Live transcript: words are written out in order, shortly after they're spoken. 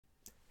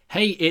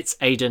Hey, it's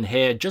Aidan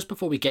here. Just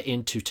before we get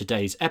into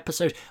today's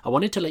episode, I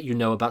wanted to let you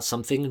know about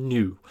something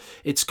new.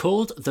 It's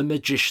called the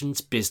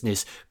Magician's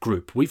Business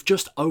Group. We've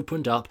just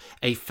opened up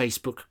a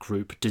Facebook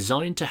group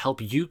designed to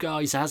help you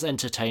guys as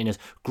entertainers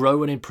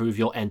grow and improve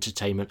your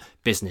entertainment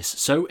business.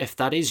 So if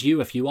that is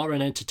you, if you are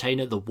an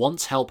entertainer that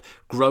wants help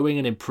growing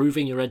and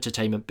improving your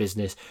entertainment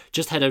business,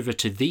 just head over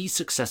to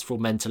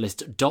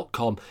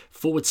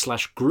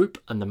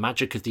thesuccessfulmentalist.com/group and the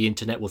magic of the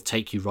internet will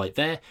take you right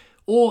there.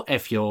 Or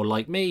if you're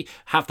like me,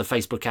 have the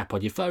Facebook app on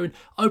your phone,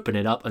 open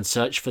it up and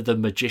search for the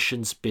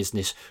Magician's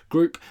Business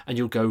Group and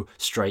you'll go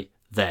straight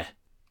there.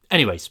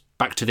 Anyways,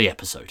 back to the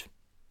episode.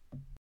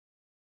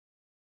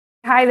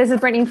 Hi, this is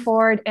Brittany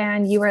Ford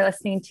and you are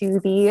listening to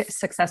the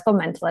Successful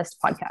Mentalist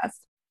podcast.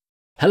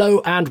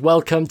 Hello and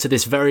welcome to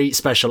this very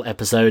special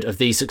episode of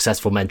the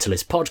Successful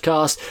Mentalist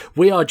podcast.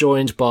 We are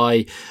joined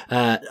by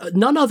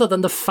none other than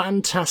the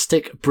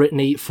fantastic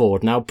Brittany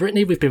Ford. Now,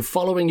 Brittany, we've been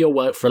following your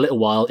work for a little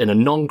while in a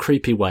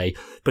non-creepy way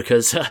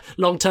because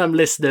long-term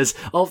listeners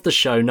of the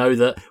show know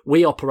that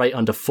we operate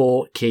under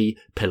 4 key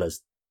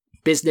pillars: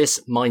 business,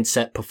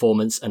 mindset,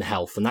 performance, and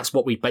health. And that's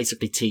what we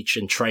basically teach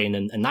and train,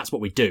 and that's what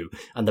we do.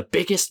 And the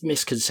biggest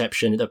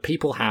misconception that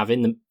people have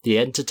in the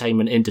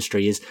entertainment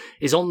industry is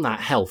on that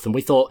health. And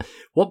we thought,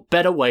 what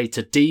better way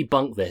to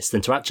debunk this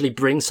than to actually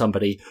bring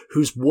somebody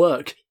whose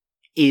work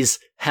is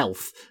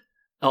health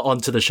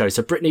onto the show.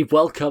 So Brittany,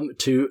 welcome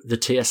to the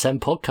TSM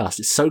podcast.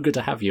 It's so good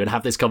to have you and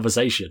have this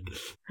conversation.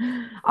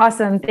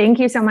 Awesome. Thank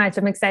you so much.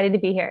 I'm excited to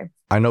be here.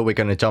 I know we're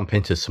going to jump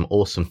into some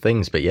awesome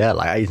things, but yeah,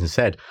 like Aidan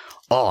said,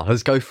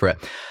 let's go for it.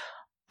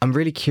 I'm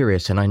really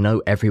curious, and I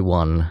know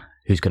everyone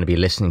who's going to be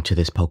listening to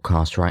this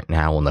podcast right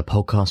now on the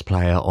podcast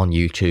player, on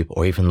YouTube,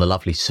 or even the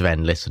lovely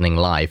Sven listening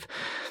live,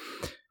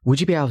 would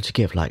you be able to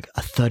give like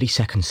a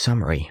 30-second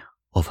summary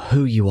of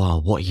who you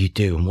are, what you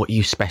do, and what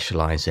you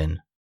specialize in?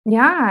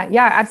 Yeah,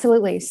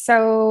 absolutely.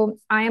 So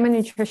I am a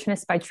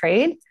nutritionist by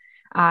trade.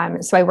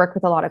 So I work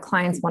with a lot of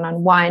clients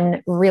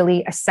one-on-one,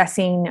 really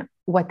assessing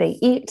what they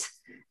eat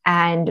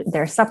and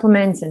their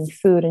supplements and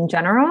food in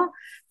general.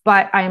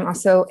 But I am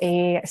also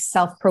a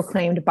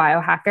self-proclaimed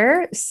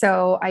biohacker.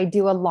 So I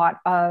do a lot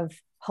of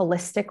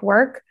holistic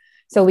work.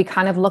 So we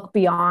kind of look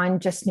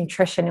beyond just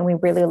nutrition and we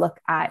really look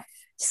at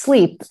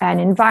sleep and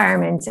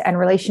environment and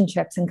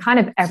relationships and kind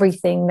of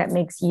everything that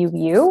makes you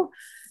you,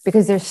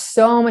 because there's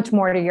so much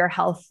more to your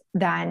health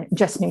than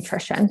just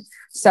nutrition.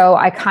 So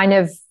I kind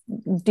of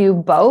do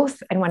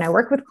both. And when I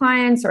work with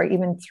clients or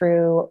even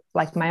through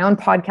like my own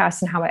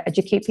podcast and how I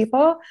educate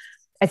people,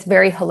 it's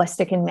very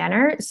holistic in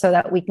manner so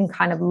that we can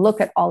kind of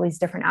look at all these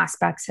different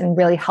aspects and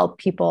really help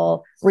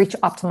people reach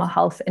optimal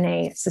health in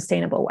a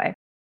sustainable way.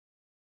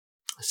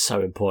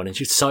 So important.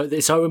 It's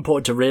so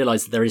important to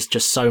realize that there is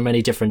just so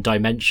many different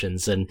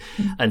dimensions. And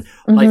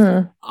like,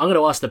 I'm going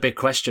to ask the big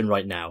question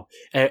right now.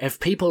 If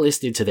people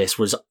listening to this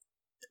were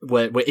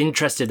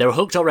interested, they're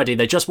hooked already,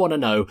 they just want to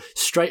know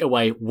straight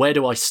away, where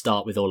do I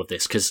start with all of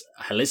this? Because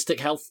holistic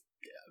health,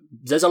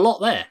 there's a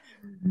lot there.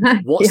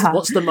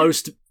 What's the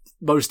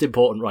most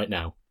important right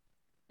now?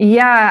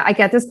 Yeah, I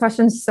get this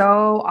question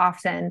so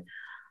often.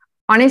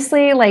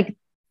 Honestly, like,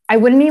 I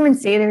wouldn't even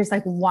say there's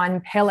like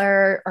one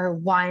pillar or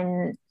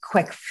one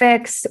quick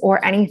fix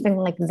or anything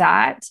like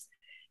that.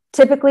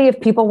 Typically,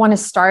 if people want to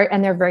start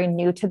and they're very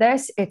new to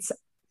this, it's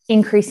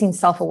increasing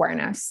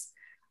self-awareness.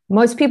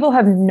 Most people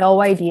have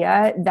no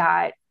idea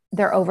that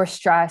they're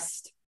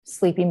overstressed,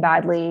 sleeping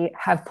badly,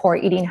 have poor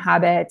eating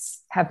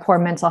habits, have poor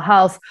mental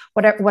health,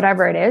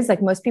 whatever it is.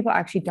 Like, most people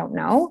actually don't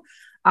know.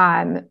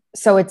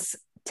 So it's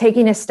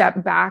taking a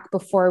step back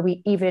before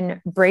we even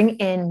bring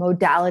in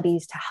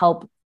modalities to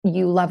help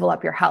you level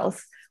up your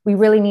health. We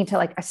really need to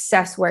like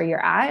assess where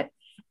you're at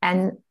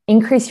and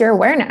increase your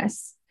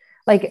awareness.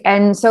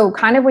 And so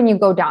kind of when you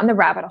go down the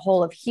rabbit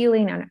hole of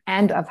healing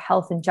and of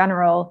health in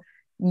general,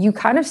 you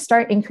kind of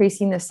start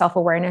increasing the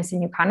self-awareness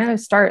and you kind of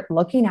start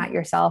looking at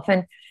yourself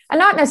and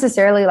not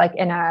necessarily like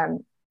in a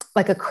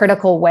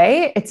critical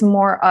way. It's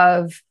more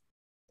of,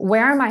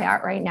 where am I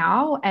at right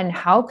now? And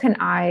how can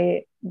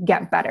I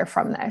get better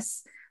from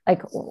this?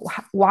 Like,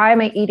 why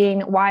am I eating?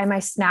 Why am I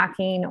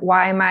snacking?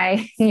 Why am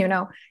I, you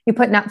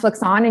put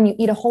Netflix on and you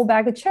eat a whole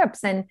bag of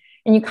chips and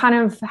you kind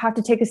of have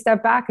to take a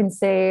step back and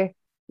say,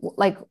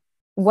 like,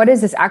 what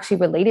is this actually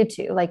related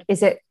to? Like,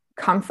 is it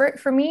comfort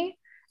for me?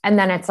 And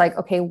then it's like,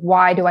 okay,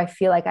 why do I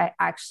feel like I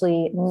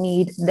actually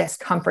need this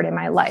comfort in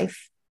my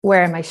life?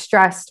 Where am I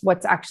stressed?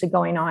 What's actually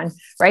going on?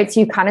 Right.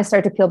 So you kind of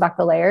start to peel back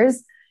the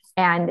layers,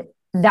 and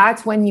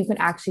that's when you can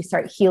actually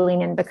start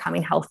healing and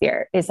becoming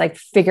healthier, is like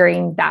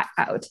figuring that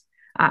out.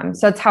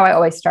 So that's how I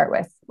always start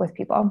with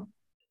people.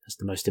 That's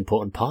the most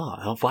important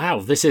part. Oh,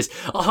 wow.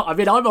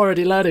 I'm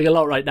already learning a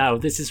lot right now.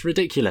 This is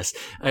ridiculous.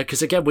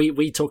 Because again,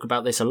 we talk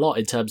about this a lot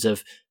in terms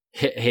of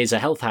here's a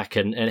health hack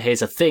and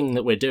here's a thing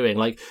that we're doing.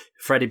 Like,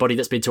 for anybody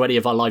that's been to any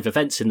of our live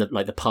events in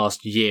the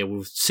past year,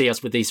 will see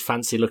us with these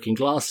fancy looking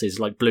glasses,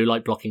 like blue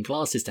light blocking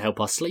glasses to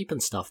help us sleep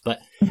and stuff. But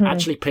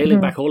actually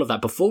peeling back all of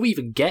that before we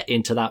even get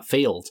into that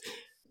field,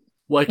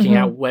 working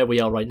out where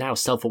we are right now,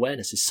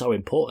 self-awareness is so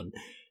important.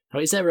 Now,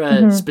 is there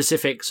a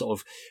specific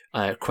sort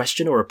of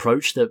question or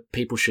approach that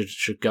people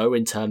should go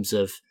in terms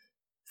of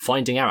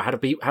finding out how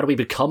do we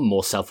become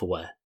more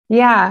self-aware?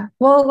 Yeah.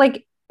 Well,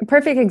 like a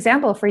perfect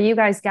example for you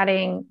guys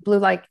getting blue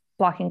light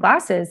blocking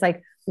glasses,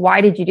 like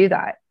why did you do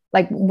that?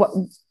 Like what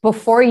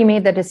before you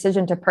made the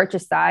decision to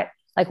purchase that,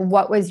 like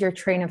what was your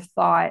train of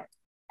thought?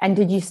 And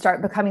did you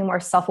start becoming more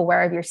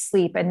self-aware of your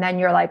sleep? And then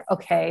you're like,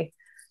 okay,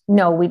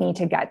 no, we need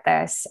to get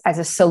this as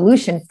a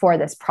solution for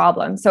this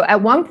problem. So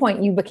at one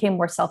point you became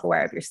more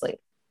self-aware of your sleep.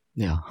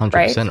 Yeah, 100%.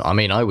 Right? I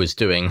mean, I was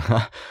doing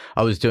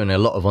a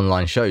lot of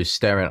online shows,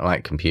 staring at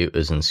like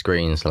computers and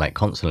screens like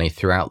constantly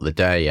throughout the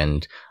day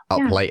and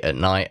up late at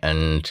night,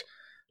 and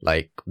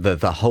like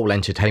the whole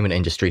entertainment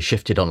industry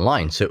shifted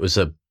online. So it was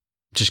a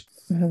just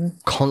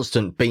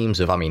constant beams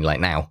of, I mean,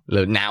 like now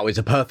is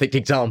a perfect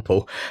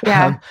example.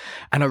 Yeah.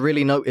 And I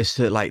really noticed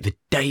that like the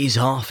days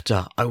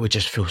after I would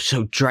just feel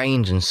so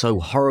drained and so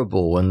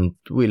horrible. And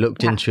we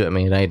looked into it. I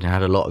mean, they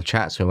had a lot of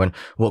chats. We went,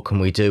 what can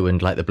we do?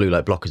 And like the blue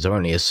light blockers are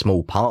only a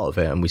small part of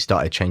it. And we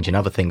started changing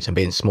other things and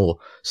being more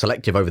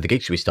selective over the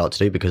gigs we start to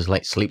do, because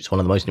like sleep's one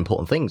of the most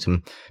important things.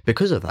 And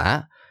because of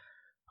that,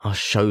 our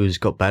shows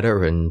got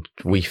better and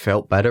we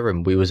felt better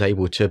and we was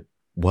able to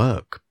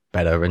work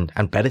better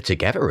and better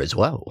together as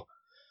well.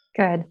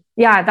 Good.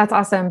 Yeah, that's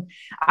awesome.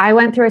 I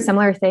went through a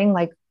similar thing.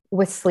 Like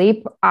with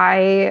sleep,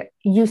 I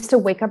used to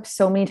wake up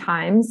so many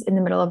times in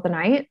the middle of the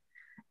night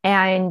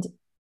and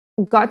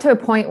got to a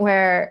point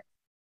where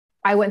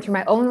I went through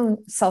my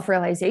own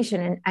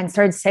self-realization and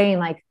started saying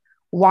like,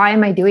 why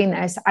am I doing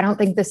this? I don't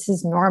think this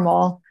is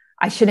normal.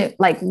 I shouldn't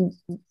like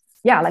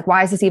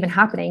why is this even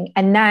happening?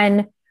 And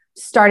then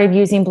started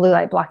using blue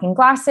light blocking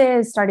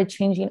glasses, started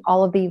changing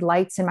all of the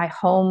lights in my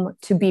home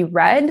to be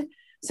red.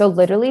 So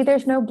literally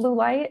there's no blue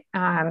light.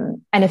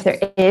 And if there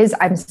is,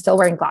 I'm still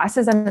wearing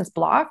glasses and it's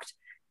blocked.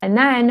 And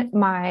then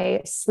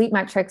my sleep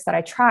metrics that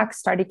I track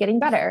started getting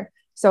better.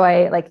 So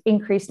I like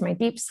increased my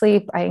deep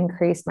sleep, I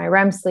increased my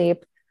REM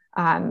sleep,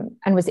 and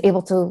was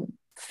able to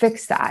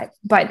fix that.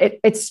 But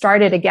it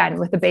started again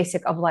with the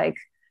basic of like,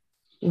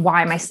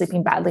 why am I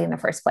sleeping badly in the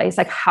first place?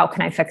 Like, how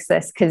can I fix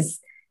this? Because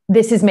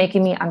this is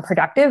making me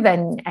unproductive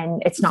and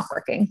it's not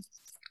working.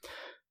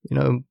 You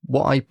know,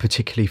 what I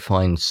particularly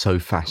find so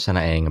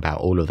fascinating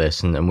about all of this,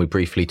 and we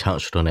briefly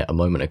touched on it a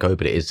moment ago,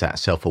 but it is that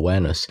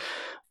self-awareness.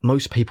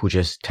 Most people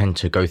just tend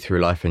to go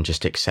through life and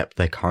just accept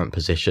their current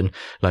position.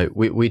 Like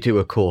we do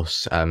a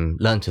course,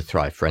 Learn to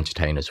Thrive for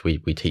entertainers. We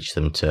teach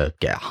them to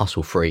get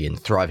hustle free and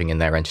thriving in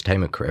their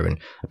entertainment career. And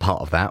a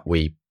part of that,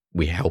 we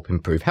help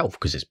improve health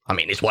because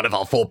it's one of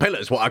our 4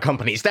 pillars, what our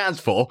company stands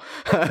for.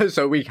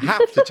 So we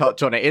have to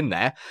touch on it in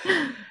there.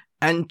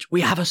 And we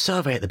have a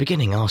survey at the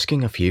beginning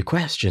asking a few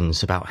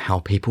questions about how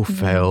people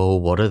feel,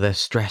 what are their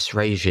stress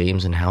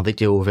regimes and how they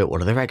deal with it,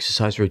 what are their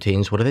exercise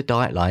routines, what are their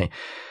diet like.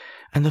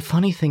 And the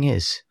funny thing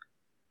is,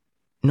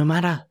 no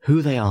matter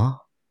who they are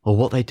or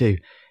what they do,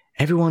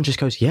 everyone just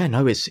goes, yeah,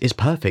 no, it's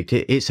perfect.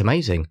 It's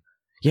amazing.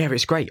 Yeah,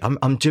 it's great.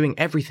 I'm doing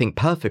everything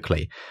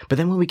perfectly. But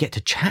then when we get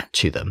to chat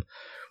to them,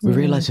 we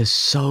realize there's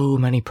so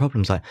many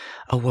problems like,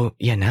 oh, well,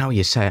 yeah, now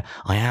you say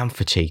I am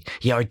fatigued.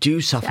 Yeah, I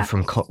do suffer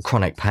from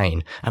chronic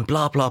pain and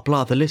blah, blah,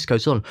 blah. The list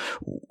goes on.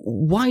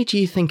 Why do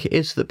you think it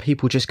is that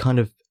people just kind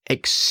of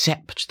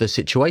accept the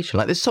situation?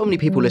 Like there's so many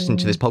people listening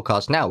to this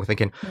podcast now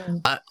thinking,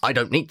 I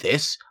don't need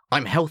this.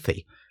 I'm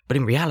healthy. But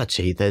in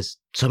reality, there's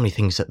so many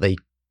things that they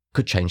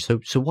could change.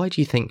 So why do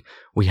you think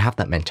we have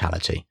that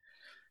mentality?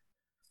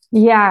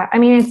 Yeah, I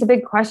mean, it's a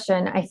big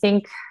question. I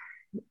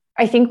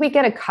think we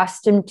get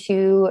accustomed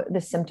to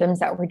the symptoms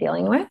that we're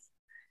dealing with.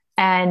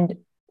 And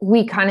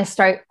we kind of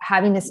start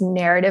having this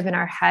narrative in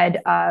our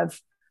head of,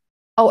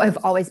 oh, I've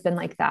always been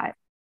like that.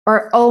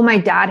 Or, oh, my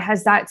dad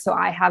has that, so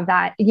I have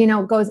that. You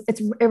know,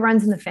 it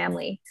runs in the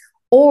family.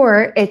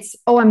 Or it's,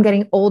 oh, I'm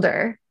getting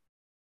older.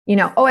 You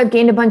know, oh, I've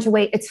gained a bunch of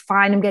weight. It's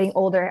fine. I'm getting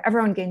older.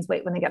 Everyone gains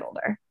weight when they get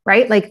older,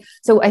 right? Like,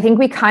 so I think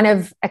we kind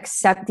of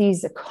accept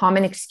these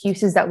common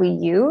excuses that we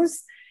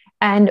use,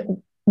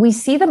 and we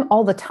see them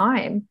all the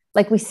time.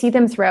 Like we see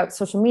them throughout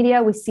social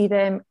media. We see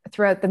them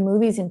throughout the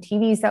movies and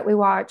TVs that we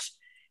watch.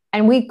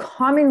 And we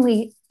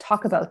commonly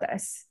talk about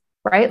this,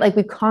 right? Like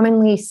we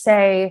commonly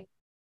say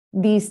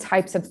these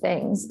types of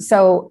things.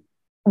 So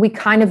we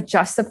kind of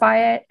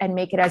justify it and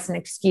make it as an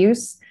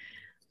excuse.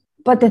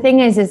 But the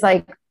thing is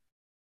like,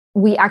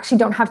 we actually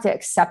don't have to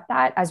accept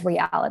that as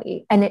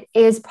reality. And it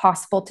is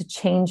possible to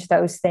change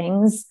those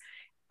things.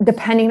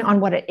 Depending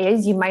on what it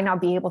is, you might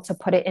not be able to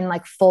put it in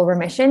like full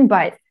remission,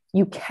 but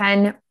you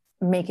can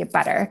make it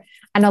better.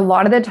 And a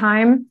lot of the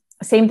time,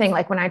 same thing,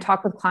 like when I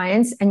talk with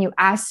clients and you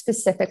ask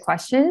specific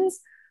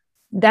questions,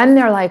 then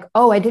they're like,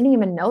 oh, I didn't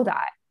even know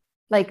that.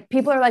 Like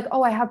people are like,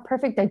 oh, I have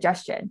perfect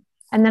digestion.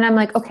 And then I'm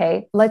like,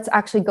 okay, let's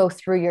actually go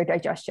through your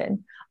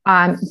digestion.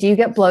 Do you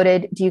get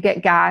bloated? Do you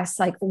get gas?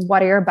 Like,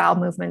 what are your bowel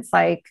movements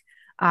like?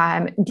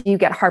 Do you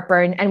get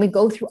heartburn? And we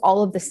go through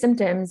all of the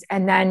symptoms,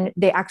 and then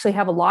they actually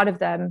have a lot of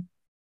them,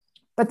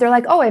 but they're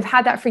like, oh, I've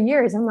had that for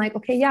years. I'm like,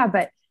 okay, yeah,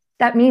 but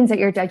that means that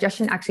your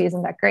digestion actually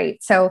isn't that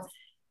great. So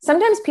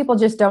sometimes people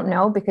just don't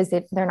know because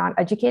they're not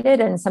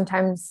educated. And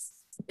sometimes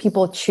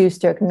people choose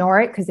to ignore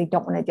it because they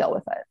don't want to deal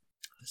with it.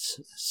 It's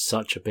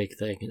such a big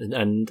thing.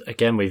 And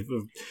again, we're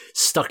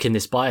stuck in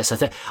this bias.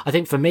 I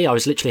think for me, I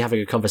was literally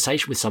having a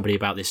conversation with somebody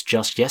about this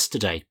just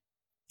yesterday.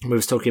 We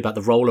was talking about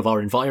the role of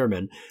our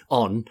environment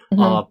on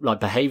our like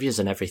behaviors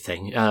and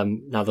everything.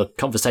 Now the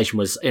conversation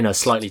was in a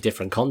slightly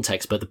different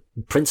context, but the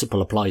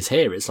principle applies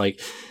here. It's like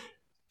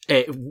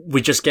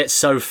we just get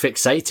so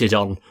fixated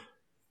on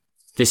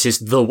this is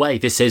the way,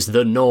 this is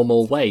the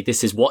normal way,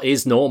 this is what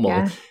is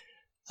normal,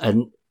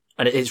 and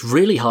it's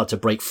really hard to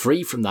break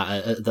free from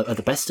that at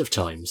the best of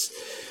times.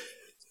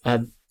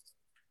 I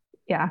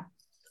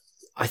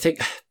think.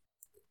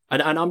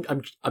 And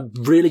I'm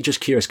really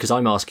just curious because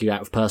I'm asking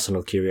out of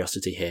personal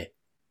curiosity here.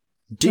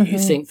 Do you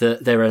think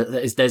that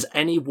there's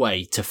any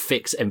way to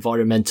fix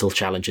environmental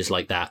challenges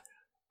like that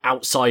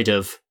outside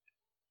of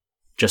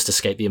just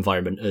escape the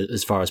environment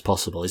as far as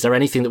possible? Is there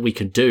anything that we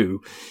can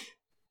do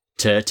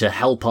to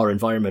help our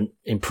environment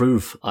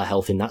improve our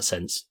health in that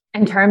sense?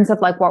 In terms of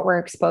like what we're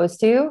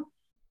exposed to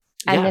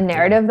and the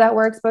narrative that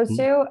we're exposed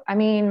to, I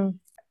mean,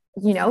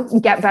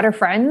 get better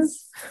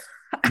friends.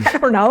 I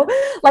don't know.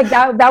 Like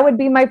that would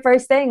be my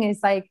first thing is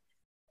like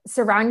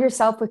surround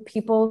yourself with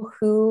people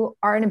who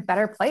are in a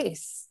better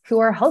place, who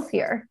are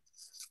healthier,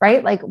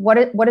 right? Like what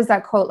is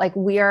that quote? Like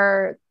we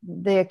are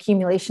the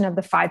accumulation of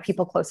the 5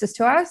 people closest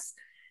to us.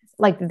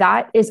 Like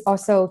that is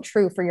also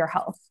true for your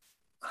health.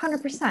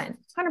 100%.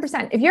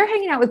 If you're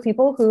hanging out with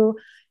people who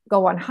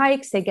go on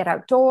hikes, they get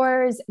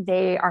outdoors,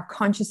 they are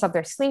conscious of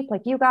their sleep,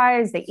 like you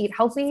guys, they eat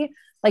healthy,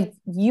 like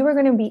you are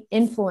going to be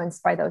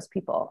influenced by those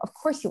people. Of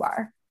course you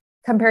are.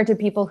 Compared to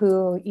people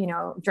who,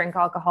 drink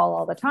alcohol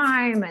all the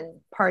time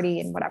and party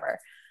and whatever.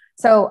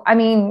 So, I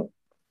mean,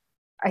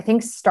 I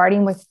think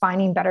starting with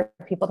finding better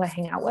people to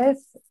hang out with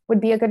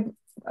would be a good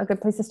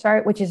place to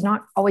start, which is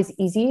not always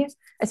easy,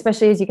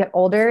 especially as you get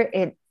older.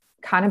 It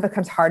kind of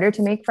becomes harder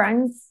to make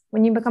friends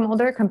when you become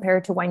older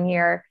compared to when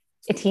you're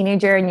a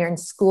teenager and you're in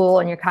school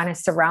and you're kind of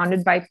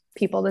surrounded by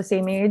people the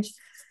same age.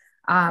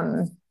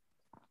 And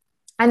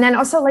then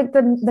also like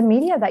the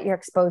media that you're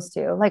exposed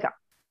to, like,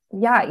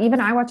 even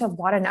I watch a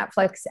lot of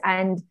Netflix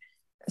and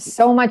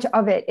so much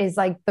of it is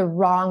like the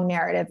wrong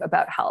narrative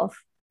about health.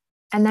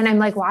 And then I'm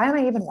like, why am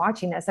I even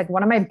watching this? Like,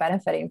 what am I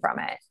benefiting from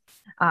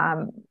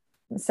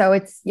it? So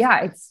it's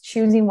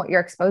choosing what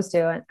you're exposed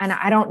to. And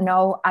I don't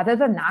know, other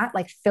than that,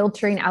 like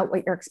filtering out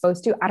what you're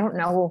exposed to, I don't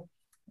know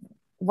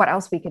what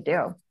else we could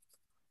do.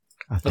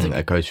 I think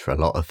that goes for a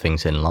lot of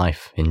things in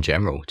life in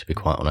general, to be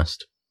quite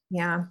honest.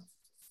 Yeah.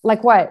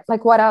 Like what?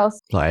 Like what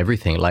else? Like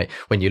everything. Like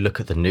when you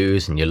look at the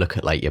news and you look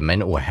at like your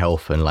mental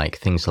health and like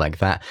things like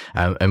that,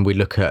 and we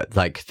look at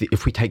like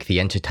if we take the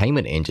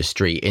entertainment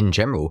industry in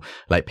general,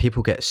 like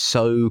people get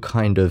so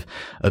kind of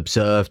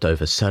observed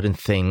over certain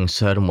things,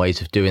 certain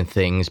ways of doing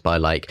things by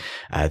like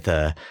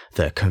the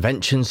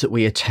conventions that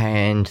we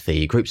attend,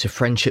 the groups of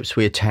friendships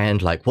we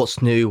attend, like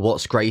what's new,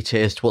 what's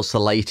greatest, what's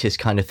the latest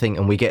kind of thing,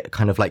 and we get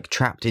kind of like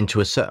trapped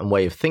into a certain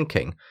way of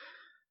thinking.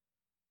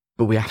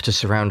 But we have to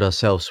surround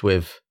ourselves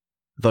with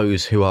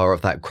those who are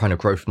of that kind of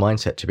growth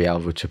mindset to be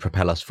able to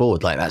propel us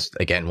forward. Like that's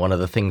again one of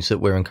the things that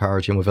we're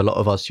encouraging with a lot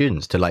of our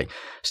students, to like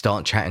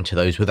start chatting to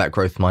those with that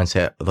growth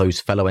mindset, those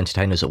fellow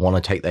entertainers that want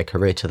to take their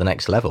career to the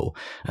next level.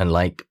 And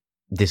like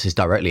this is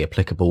directly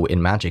applicable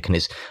in magic, and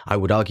it's, I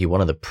would argue,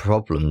 one of the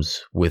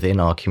problems within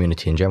our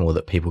community in general,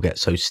 that people get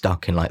so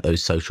stuck in like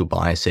those social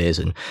biases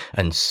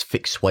and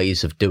fixed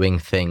ways of doing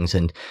things,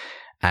 and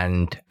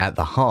at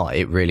the heart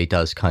it really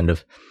does kind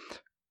of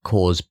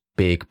cause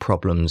big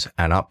problems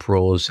and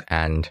uproars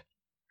and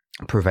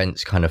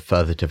prevents kind of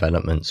further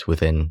developments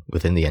within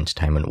the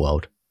entertainment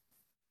world.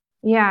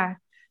 Yeah.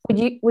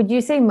 Would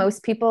you say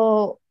most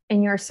people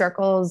in your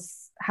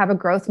circles have a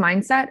growth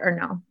mindset or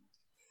no?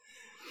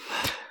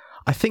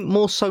 I think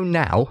more so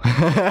now.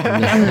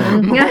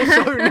 More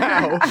so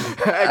now.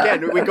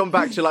 Again, we've gone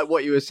back to like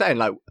what you were saying.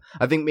 Like,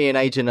 I think me and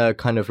Adrian are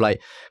kind of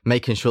like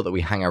making sure that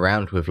we hang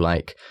around with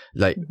like,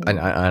 and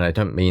I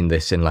don't mean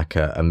this in like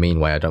a mean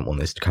way. I don't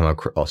want this to come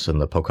across on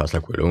the podcast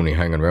like we're only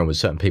hanging around with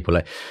certain people.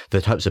 Like the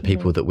types of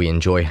people that we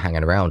enjoy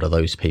hanging around are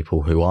those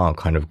people who are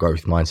kind of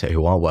growth mindset,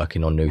 who are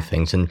working on new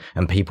things, and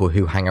people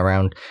who hang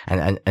around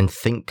and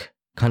think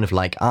kind of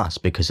like us,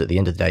 because at the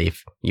end of the day,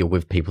 if you're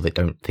with people that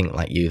don't think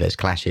like you, there's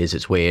clashes,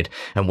 it's weird.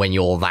 And when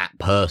you're that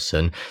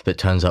person that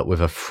turns up with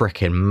a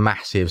freaking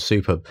massive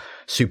super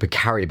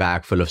carry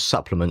bag full of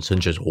supplements and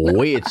just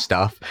weird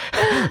stuff,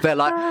 they're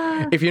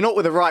like, if you're not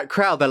with the right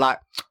crowd, they're like,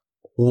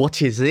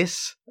 what is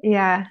this?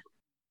 Yeah.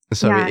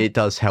 So it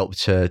does help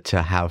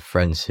to have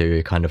friends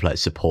who kind of like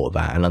support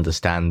that and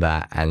understand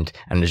that and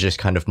are just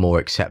kind of more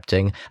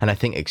accepting. And I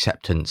think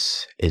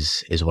acceptance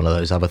is one of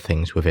those other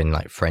things within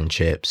like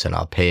friendships and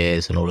our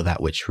peers and all of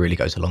that, which really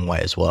goes a long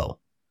way as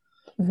well.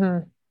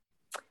 Mm-hmm.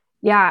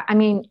 Yeah. I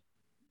mean,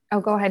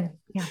 go ahead.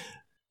 Yeah.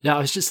 Yeah, I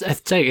was just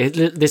saying,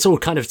 this all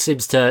kind of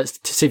seems to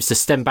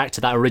stem back to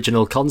that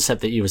original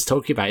concept that you was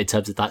talking about in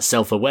terms of that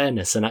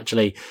self-awareness and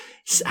actually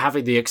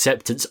having the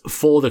acceptance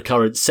for the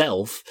current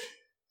self.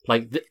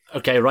 Like,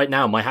 okay, right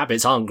now my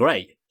habits aren't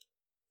great.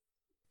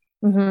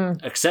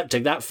 Mm-hmm.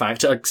 accepting that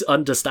fact,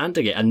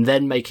 understanding it, and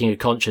then making a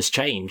conscious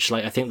change.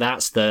 Like, I think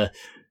that's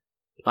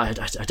I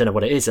don't know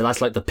what it is. And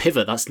that's like the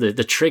pivot. That's the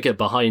trigger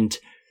behind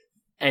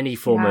any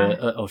form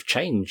of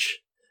change.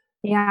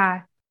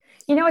 Yeah.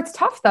 It's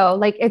tough though.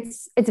 Like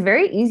it's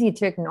very easy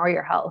to ignore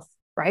your health,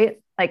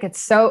 right? Like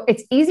it's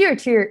easier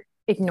to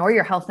ignore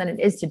your health than it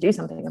is to do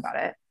something about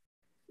it.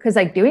 Because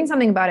like doing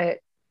something about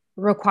it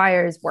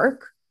requires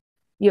work.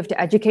 You have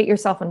to educate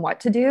yourself on what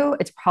to do.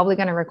 It's probably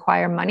going to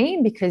require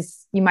money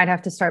because you might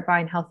have to start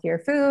buying healthier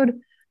food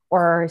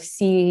or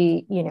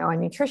see, a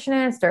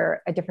nutritionist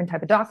or a different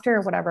type of doctor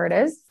or whatever it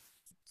is.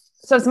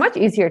 So it's much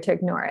easier to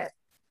ignore it.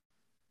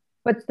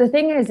 But the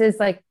thing is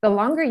like the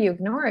longer you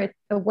ignore it,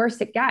 the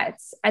worse it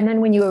gets. And then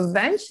when you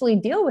eventually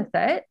deal with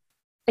it,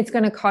 it's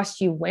going to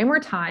cost you way more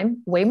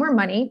time, way more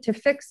money to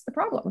fix the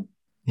problem.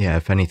 Yeah,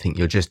 if anything,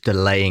 you're just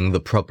delaying the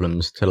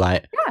problems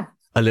to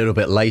a little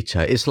bit later.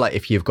 It's like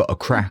if you've got a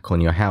crack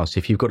on your house.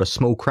 If you've got a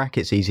small crack,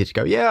 it's easy to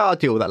go, yeah, I'll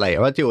deal with that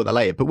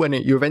later. But when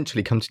you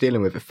eventually come to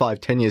dealing with it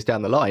 5-10 years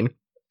down the line,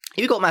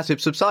 you've got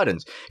massive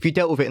subsidence. If you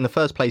dealt with it in the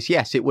first place,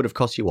 yes, it would have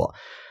cost you what?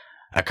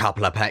 A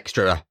couple of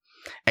extra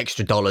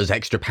dollars,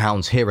 extra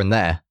pounds here and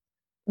there.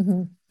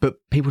 Mm-hmm. But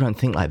people don't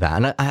think like that.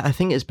 And I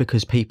think it's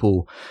because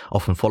people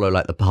often follow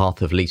like the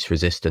path of least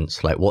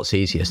resistance, like what's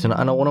easiest. And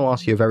I want to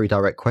ask you a very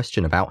direct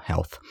question about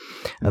health.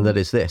 And that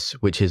is this,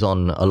 which is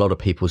on a lot of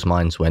people's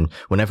minds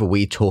whenever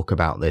we talk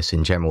about this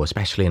in general,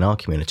 especially in our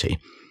community.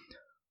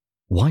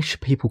 Why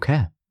should people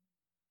care?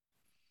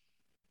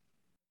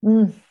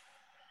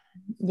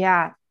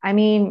 Yeah. I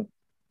mean,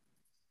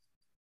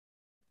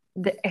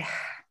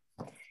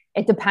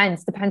 it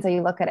depends how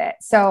you look at it.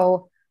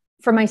 So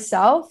for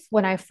myself,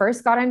 when I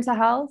first got into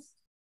health,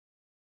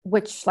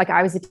 which like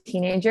I was a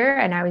teenager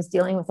and I was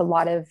dealing with a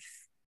lot of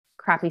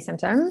crappy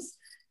symptoms,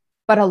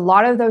 but a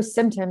lot of those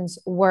symptoms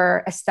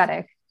were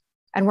aesthetic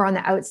and were on the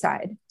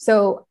outside.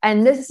 So,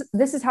 and this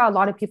is how a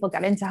lot of people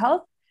get into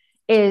health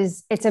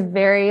is it's a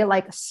very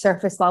like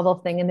surface level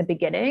thing in the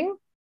beginning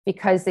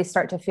because they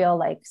start to feel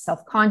like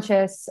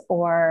self-conscious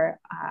or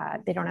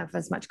they don't have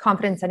as much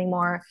confidence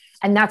anymore.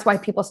 And that's why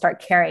people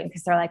start caring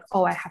because they're like,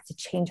 oh, I have to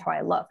change how I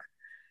look.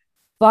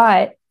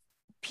 But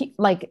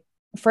like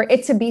for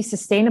it to be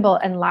sustainable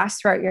and last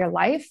throughout your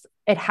life,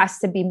 it has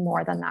to be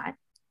more than that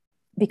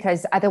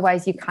because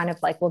otherwise you kind of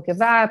like will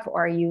give up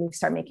or you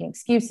start making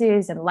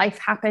excuses and life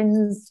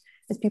happens,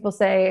 as people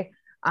say.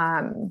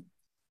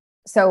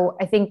 So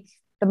I think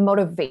the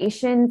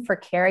motivation for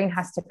caring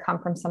has to come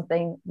from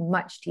something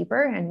much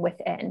deeper and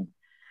within.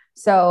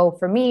 So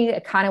for me,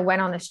 it kind of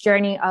went on this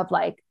journey of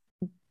like,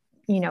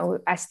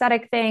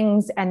 aesthetic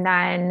things. And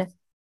then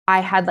I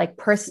had like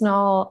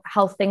personal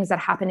health things that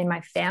happened in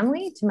my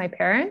family to my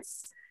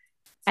parents.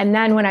 And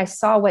then when I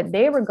saw what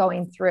they were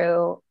going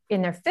through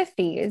in their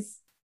 50s,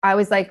 I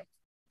was like,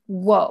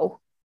 whoa,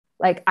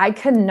 like I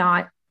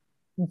cannot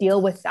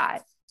deal with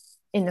that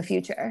in the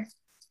future.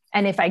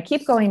 And if I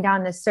keep going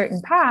down this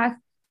certain path,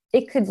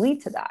 it could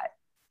lead to that.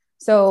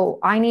 So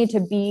I need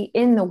to be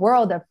in the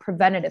world of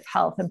preventative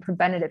health and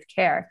preventative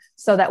care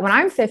so that when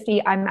I'm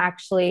 50, I'm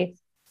actually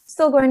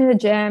still going to the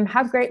gym,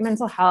 have great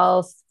mental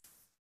health,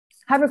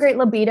 have a great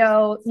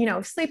libido,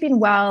 sleeping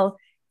well,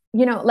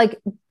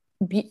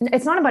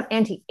 it's not about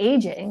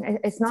anti-aging.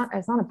 It's not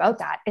about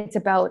that. It's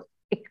about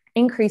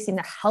increasing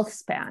the health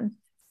span.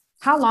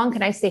 How long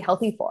can I stay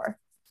healthy for?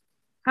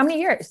 How many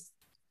years?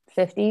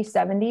 50,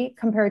 70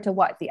 compared to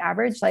what? The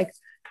average? Like,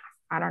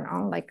 I don't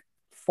know, like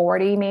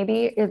 40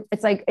 maybe.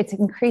 It's like, it's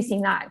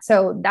increasing that.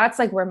 So that's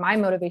like where my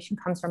motivation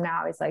comes from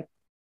now is like,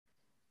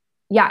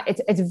 yeah,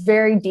 it's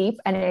very deep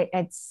and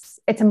it's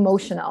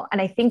emotional. And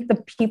I think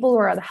the people who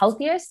are the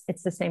healthiest,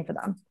 it's the same for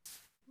them.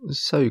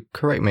 So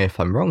correct me if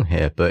I'm wrong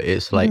here, but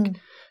it's like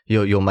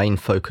your main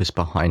focus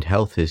behind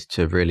health is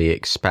to really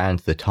expand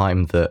the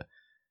time that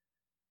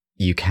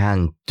you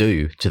can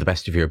do to the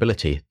best of your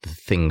ability, the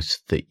things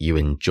that you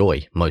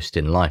enjoy most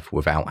in life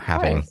without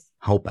having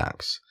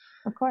holdbacks.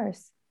 Of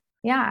course.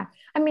 Yeah.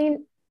 I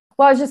mean,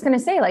 well, I was just going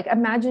to say, like,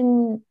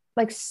 imagine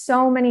like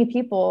so many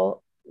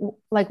people,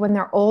 like when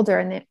they're older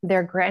and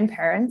their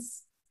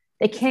grandparents,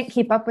 they can't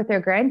keep up with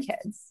their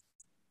grandkids.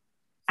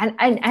 And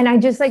I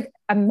just like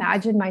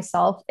imagine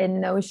myself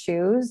in those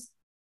shoes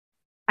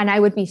and I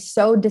would be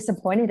so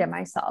disappointed in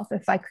myself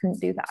if I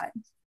couldn't do that,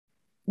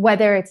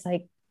 whether it's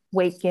like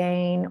weight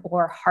gain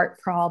or heart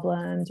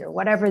problems or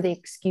whatever the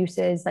excuse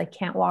is, like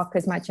can't walk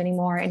as much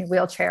anymore in a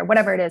wheelchair,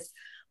 whatever it is.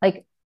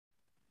 Like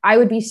I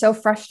would be so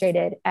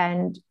frustrated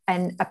and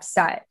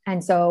upset.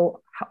 And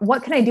so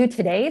what can I do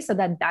today so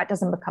that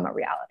doesn't become a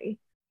reality?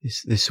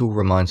 This all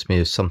reminds me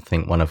of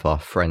something one of our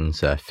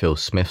friends, Phil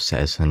Smith,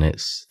 says, and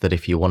it's that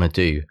if you want to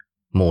do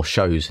more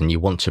shows and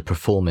you want to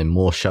perform in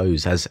more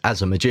shows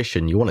as a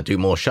magician, you want to do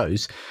more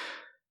shows,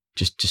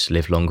 just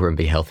live longer and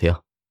be healthier.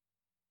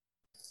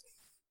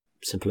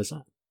 Simple as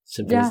that.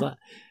 Simple as that.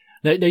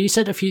 No, you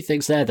said a few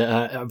things there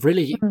that are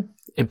really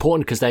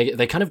important because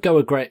they kind of go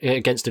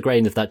against the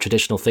grain of that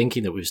traditional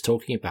thinking that we was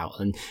talking about.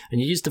 And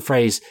you used the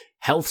phrase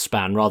health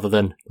span rather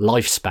than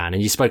lifespan.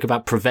 And you spoke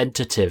about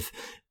preventative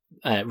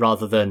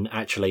rather than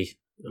actually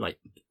like,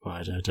 well,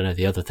 I don't know,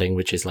 the other thing,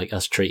 which is like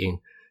us treating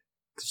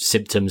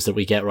symptoms that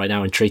we get right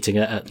now and treating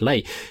it at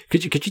late.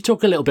 Could you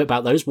talk a little bit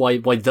about those? Why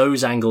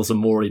those angles are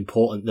more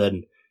important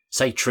than,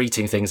 say,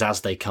 treating things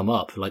as they come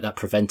up, like that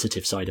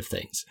preventative side of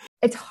things?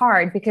 It's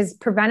hard because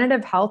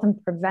preventative health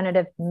and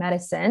preventative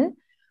medicine,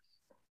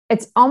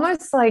 it's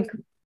almost like,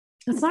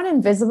 it's not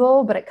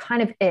invisible, but it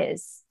kind of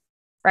is,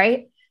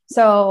 right?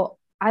 So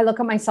I look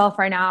at myself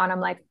right now and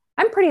I'm like,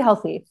 I'm pretty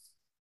healthy.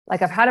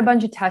 Like I've had a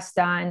bunch of tests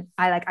done.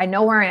 I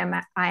know where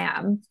I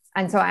am.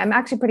 And so I'm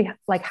actually pretty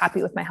like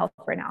happy with my health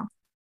right now.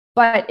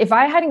 But if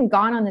I hadn't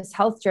gone on this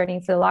health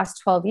journey for the last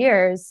 12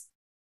 years,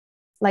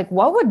 like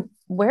where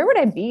would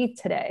I be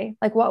today?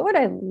 Like what would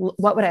I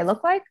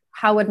look like?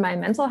 How would my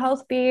mental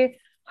health be?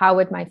 How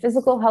would my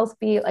physical health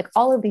be? Like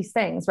all of these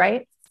things,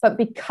 right? But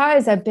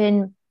because I've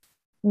been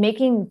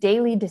making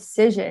daily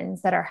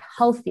decisions that are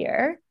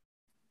healthier,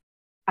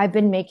 I've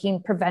been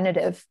making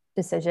preventative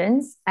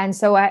decisions. And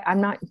so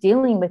I'm not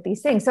dealing with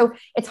these things. So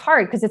it's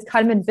hard because it's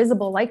kind of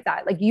invisible like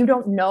that. Like you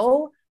don't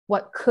know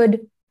what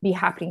could be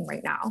happening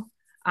right now.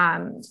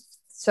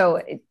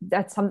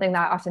 That's something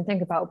that I often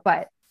think about.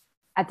 But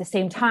at the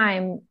same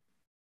time,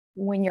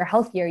 when you're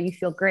healthier, you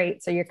feel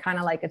great. So you're kind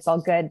of like, it's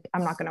all good.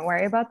 I'm not going to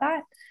worry about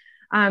that.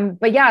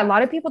 But yeah, a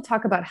lot of people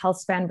talk about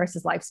health span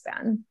versus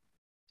lifespan.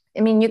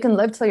 I mean, you can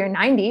live till you're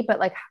 90, but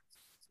like,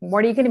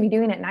 what are you going to be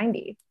doing at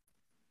 90?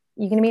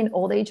 You're going to be in an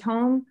old age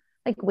home,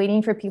 like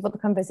waiting for people to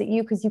come visit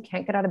you because you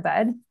can't get out of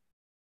bed.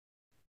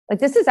 Like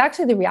this is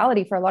actually the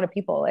reality for a lot of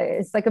people.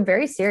 It's like a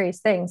very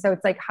serious thing. So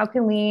it's like, how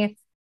can we,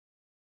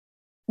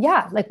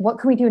 like, what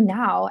can we do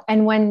now?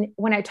 And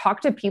when I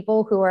talk to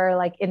people who are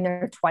like in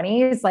their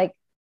 20s, like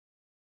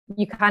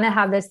you kind of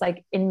have this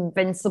like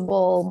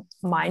invincible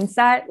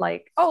mindset,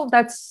 like, oh,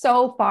 that's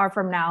so far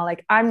from now.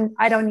 Like I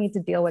don't need to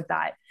deal with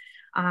that.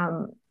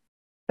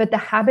 But the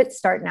habits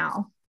start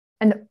now.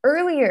 And the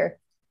earlier,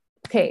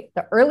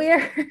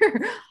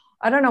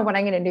 I don't know what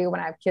I'm going to do when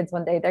I have kids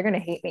one day. They're going to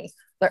hate me.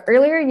 The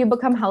earlier you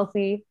become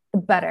healthy, the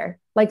better.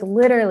 Like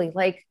literally,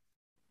 like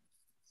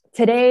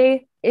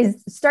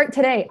start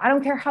today. I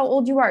don't care how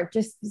old you are.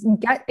 Just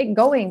get it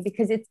going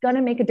because it's going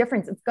to make a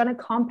difference. It's going to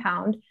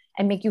compound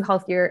and make you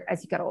healthier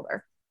as you get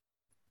older.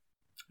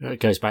 It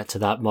goes back to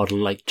that model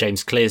like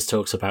James Clears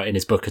talks about in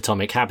his book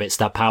Atomic Habits,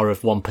 that power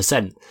of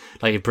 1%,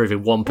 like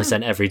improving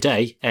 1% every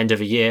day. End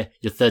of a year,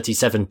 you're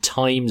 37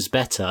 times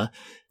better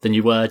than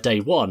you were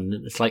day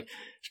one. It's like,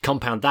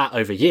 compound that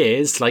over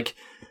years, like,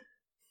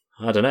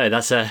 I don't know,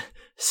 that's a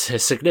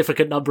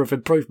significant number of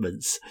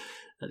improvements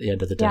at the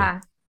end of the day.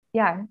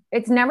 Yeah.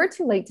 It's never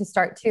too late to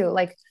start too.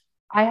 Like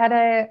I had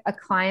a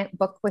client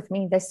book with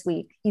me this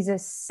week. He's a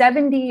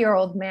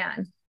 70-year-old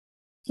man.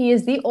 He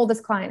is the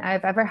oldest client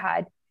I've ever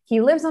had. He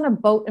lives on a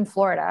boat in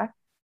Florida.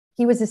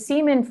 He was a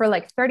seaman for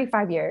like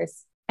 35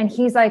 years. And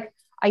he's like,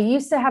 I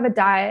used to have a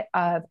diet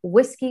of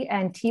whiskey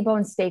and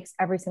T-bone steaks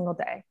every single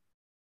day.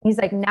 He's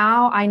like,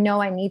 now I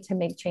know I need to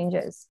make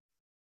changes.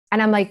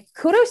 And I'm like,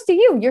 kudos to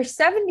you. You're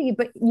 70,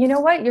 but you know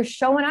what? You're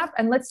showing up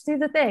and let's do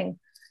the thing.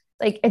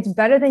 Like it's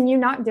better than you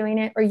not doing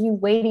it or you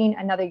waiting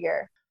another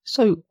year.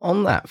 So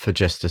on that for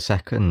just a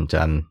second,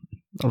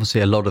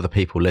 obviously a lot of the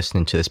people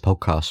listening to this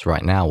podcast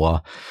right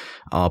now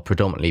are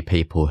predominantly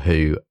people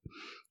who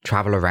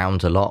travel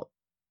around a lot.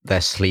 Their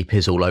sleep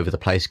is all over the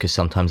place because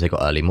sometimes they've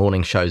got early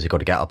morning shows, they've got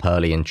to get up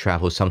early and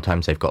travel.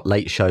 Sometimes they've got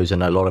late shows,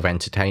 and a lot of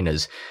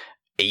entertainers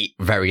eat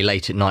very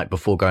late at night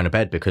before going to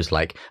bed because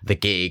like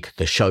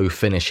the show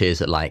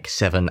finishes at like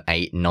 7,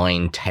 8,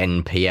 9,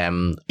 10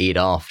 p.m, eat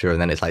after,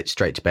 and then it's like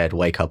straight to bed,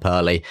 wake up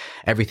early.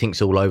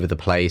 Everything's all over the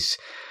place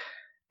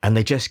and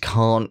they just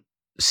can't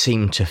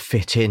seem to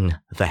fit in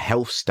the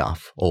health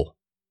stuff, or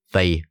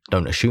they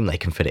don't assume they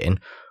can fit it in.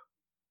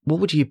 What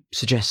would you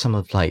suggest some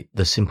of like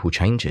the simple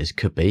changes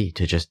could be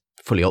to just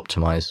fully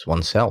optimize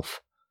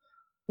oneself?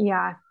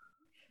 Yeah,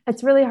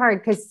 it's really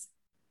hard because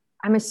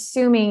I'm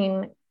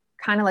assuming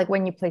kind of like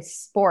when you play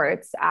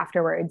sports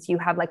afterwards, you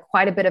have like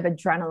quite a bit of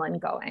adrenaline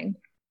going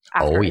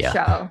after a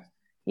show.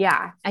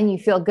 Yeah. And you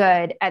feel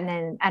good and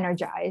then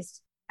energized.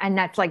 And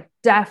that's like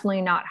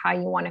definitely not how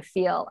you want to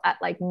feel at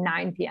like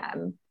 9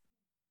 p.m.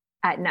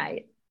 at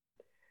night.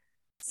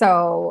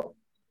 So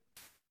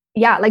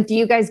yeah, like, do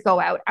you guys go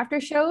out after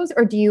shows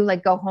or do you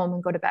like go home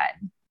and go to bed?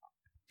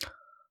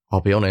 I'll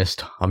be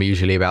honest, I'm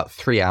usually about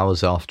 3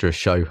 hours after a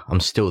show.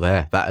 I'm still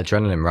there, that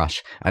adrenaline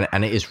rush.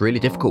 And it is really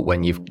difficult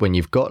when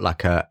you've got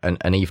like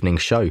an evening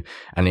show.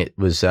 And it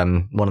was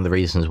one of the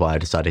reasons why I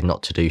decided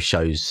not to do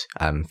shows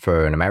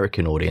for an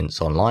American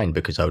audience online,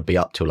 because I would be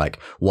up till like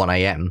 1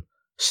 a.m.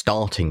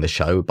 starting the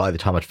show by the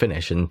time I'd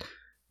finish. And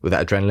with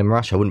that adrenaline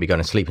rush, I wouldn't be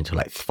going to sleep until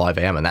like 5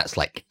 a.m. And that's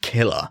like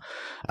killer,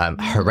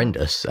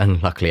 horrendous.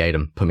 And luckily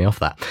Adam put me off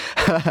that.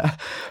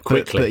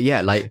 Quickly. But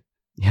yeah, like,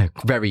 yeah,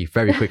 very,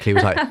 very quickly. He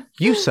was like,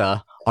 you,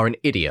 sir, are an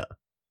idiot.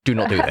 Do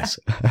not do this.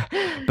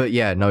 But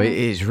yeah, no, it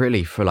is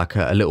really for like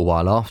a little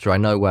while after. I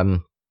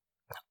know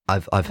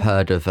I've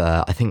heard of,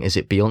 I think, is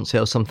it Beyonce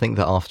or something,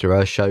 that after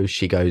her show,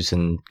 she goes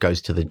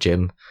to the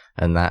gym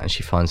and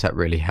she finds that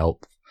really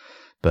helps.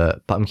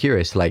 But I'm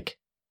curious, like,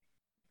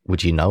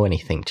 would you know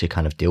anything to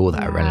kind of deal with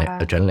that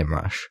adrenaline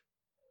rush?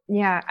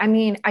 Yeah. I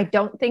mean, I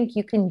don't think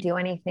you can do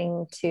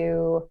anything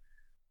to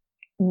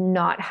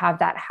not have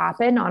that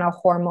happen on a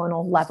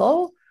hormonal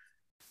level.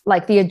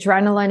 Like the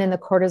adrenaline and the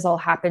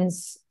cortisol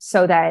happens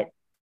so that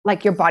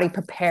like your body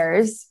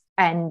prepares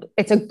and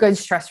it's a good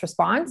stress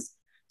response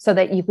so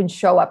that you can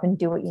show up and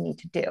do what you need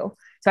to do.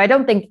 So I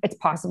don't think it's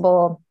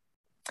possible.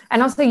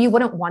 And also you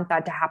wouldn't want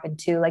that to happen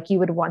too. Like you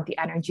would want the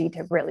energy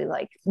to really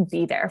like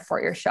be there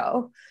for your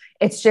show.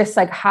 It's just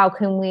like, how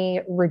can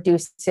we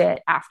reduce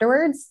it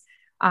afterwards?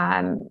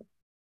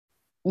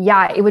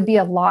 Yeah, it would be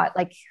a lot.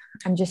 Like,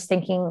 I'm just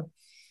thinking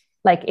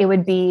like, it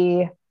would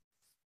be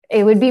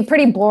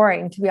pretty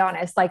boring, to be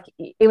honest. Like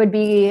it would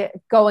be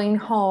going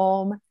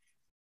home,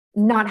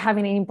 not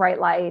having any bright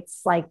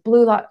lights, like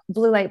blue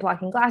light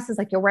blocking glasses,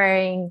 like you're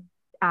wearing,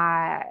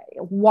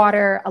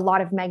 water, a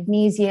lot of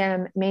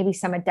magnesium, maybe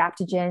some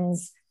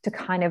adaptogens to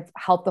kind of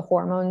help the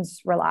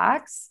hormones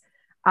relax,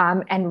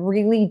 and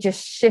really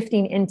just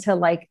shifting into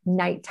like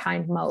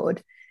nighttime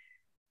mode.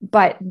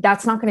 But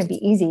that's not going to be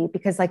easy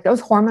because like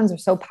those hormones are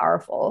so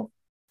powerful.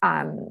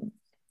 And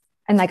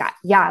like,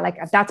 yeah, like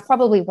that's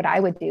probably what I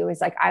would do is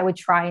like, I would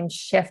try and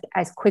shift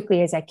as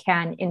quickly as I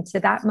can into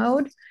that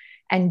mode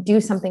and do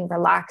something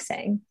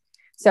relaxing.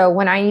 So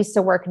when I used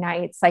to work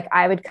nights, like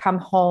I would come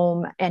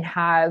home and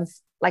have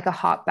like a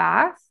hot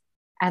bath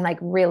and like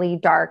really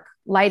dark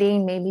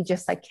lighting, maybe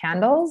just like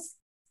candles.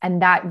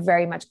 And that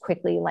very much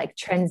quickly like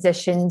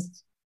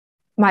transitions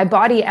my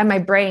body and my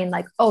brain,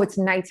 like, oh, it's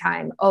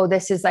nighttime. Oh,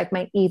 this is like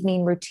my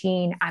evening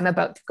routine. I'm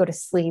about to go to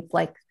sleep.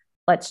 Like,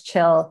 let's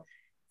chill.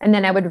 And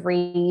then I would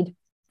read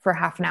for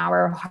half an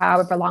hour,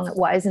 however long it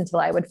was, until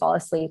I would fall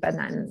asleep. And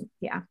then,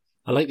 yeah.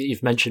 I like that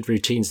you've mentioned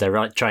routines there,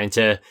 right? Trying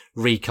to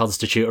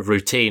reconstitute a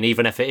routine,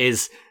 even if it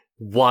is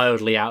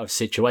wildly out of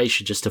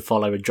situation, just to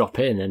follow and drop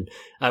in.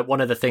 And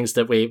one of the things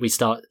that we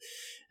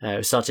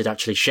started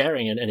actually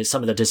sharing, and it's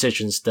some of the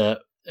decisions that,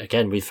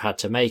 again, we've had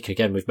to make.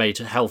 Again, we've made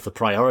health a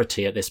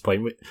priority at this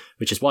point,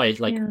 which is why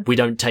we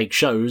don't take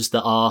shows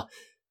that are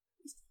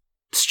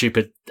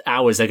stupid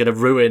hours. They're going to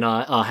ruin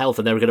our health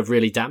and they're going to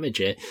really damage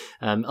it.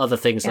 Other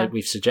things like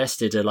we've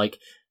suggested are like,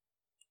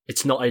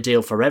 it's not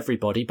ideal for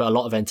everybody, but a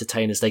lot of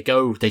entertainers, they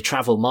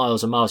travel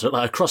miles and miles,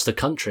 like across the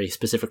country,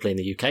 specifically in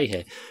the UK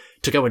here,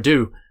 to go and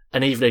do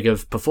an evening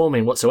of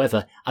performing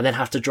whatsoever, and then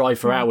have to drive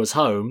for hours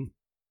home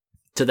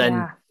to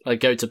then like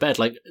go to bed.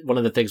 Like one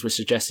of the things we're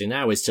suggesting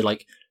now is to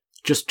like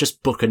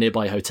just book a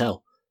nearby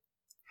hotel.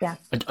 Yeah.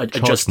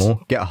 Charge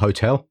more, get a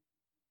hotel.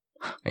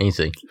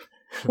 Easy.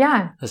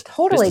 Yeah,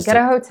 totally. Get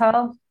a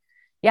hotel.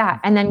 Yeah.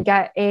 And then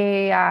get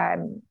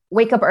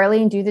wake up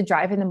early and do the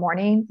drive in the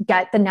morning,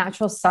 get the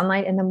natural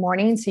sunlight in the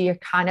morning. So you're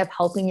kind of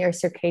helping your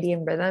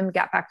circadian rhythm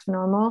get back to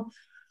normal.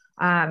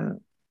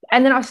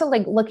 And then also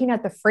like looking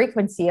at the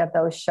frequency of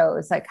those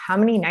shows, like how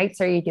many nights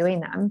are you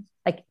doing them?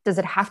 Like, does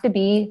it have to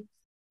be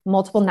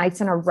multiple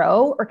nights in a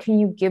row, or can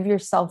you give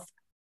yourself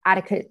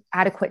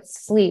adequate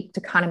sleep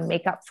to kind of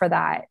make up for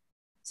that?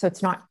 So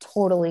it's not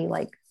totally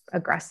like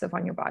aggressive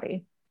on your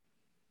body.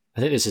 I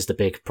think this is the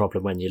big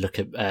problem when you look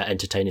at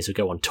entertainers who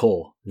go on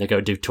tour and they go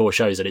and do tour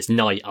shows, and it's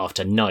night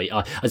after night,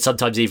 and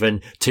sometimes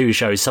even 2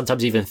 shows,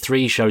 sometimes even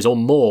 3 shows or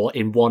more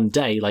in one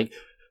day, like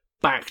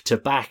back to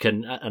back.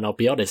 And I'll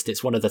be honest,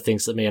 it's one of the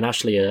things that me and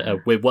Ashley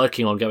we're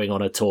working on, going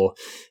on a tour,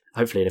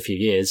 hopefully in a few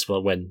years,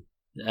 well, when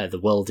the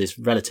world is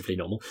relatively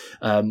normal.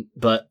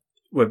 But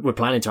we're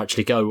planning to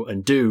actually go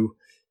and do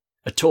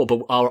a tour.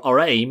 But our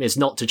aim is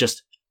not to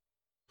just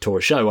tour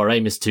a show. Our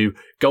aim is to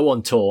go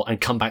on tour and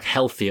come back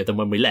healthier than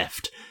when we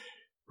left.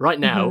 Right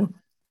now,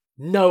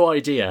 no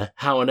idea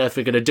how on earth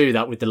we're going to do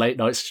that with the late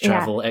nights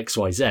travel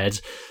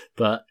XYZ,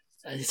 but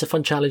it's a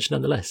fun challenge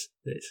nonetheless.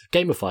 It's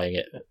gamifying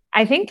it.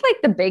 I think like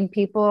the big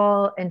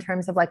people in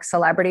terms of like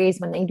celebrities,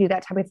 when they do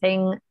that type of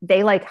thing,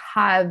 they like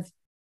have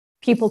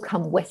people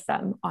come with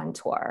them on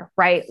tour,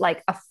 right?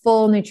 Like a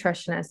full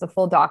nutritionist, a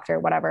full doctor,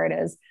 whatever it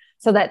is,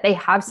 so that they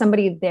have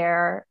somebody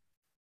there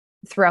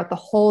throughout the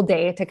whole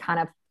day to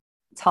kind of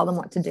tell them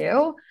what to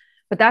do.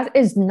 But that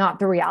is not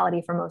the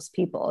reality for most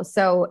people.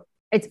 So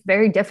it's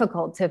very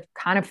difficult to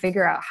kind of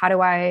figure out how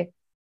do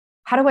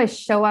I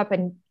show up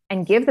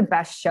and give the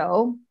best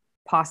show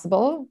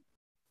possible,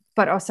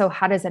 but also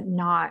how does it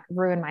not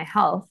ruin my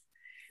health?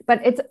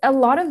 But it's a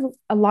lot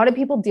of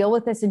people deal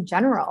with this in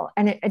general.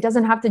 And it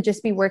doesn't have to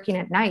just be working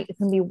at night. It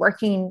can be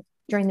working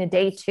during the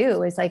day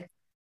too. It's like,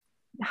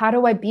 how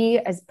do I be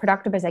as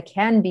productive as I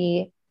can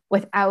be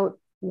without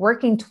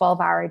working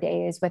 12-hour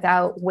days,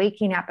 without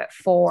waking up at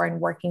 4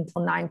 and working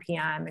till 9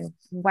 p.m. and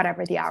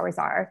whatever the hours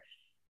are?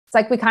 It's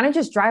like we kind of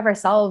just drive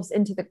ourselves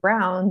into the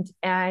ground,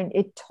 and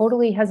it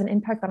totally has an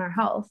impact on our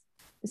health.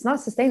 It's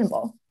not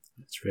sustainable.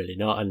 It's really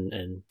not.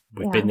 And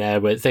we've been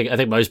there. I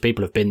think most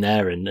people have been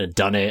there and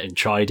done it and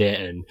tried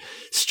it and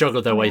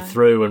struggled their way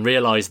through and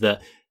realized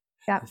that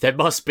there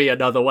must be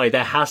another way.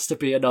 There has to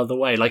be another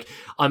way. Like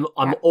I'm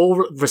all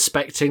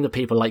respecting the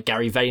people like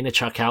Gary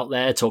Vaynerchuk out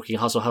there talking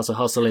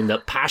hustle in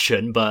that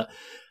passion. But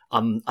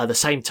at the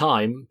same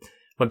time,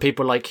 when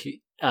people like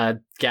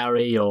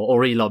Gary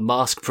or Elon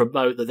Musk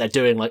promote that they're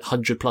doing like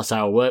 100+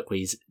 hour work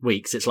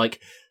weeks, it's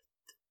like,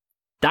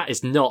 that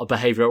is not a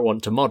behavior I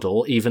want to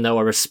model, even though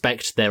I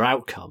respect their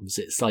outcomes.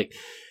 It's like,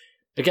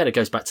 again, it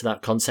goes back to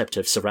that concept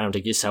of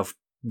surrounding yourself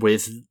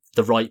with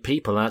the right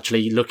people and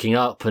actually looking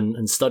up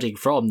and studying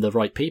from the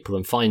right people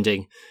and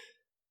finding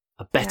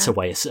a better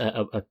way,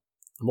 a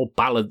more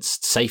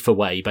balanced, safer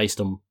way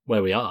based on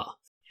where we are.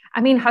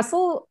 I mean,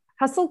 hustle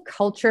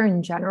culture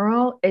in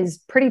general is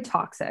pretty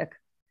toxic,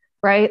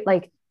 right?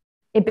 Like,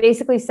 it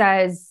basically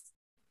says,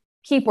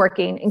 keep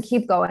working and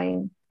keep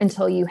going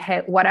until you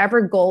hit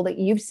whatever goal that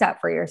you've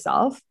set for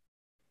yourself.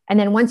 And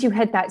then once you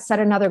hit that, set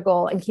another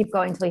goal and keep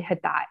going until you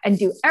hit that, and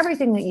do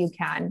everything that you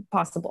can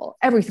possible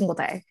every single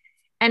day.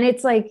 And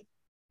it's like,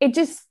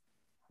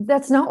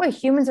 that's not what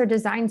humans are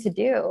designed to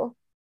do.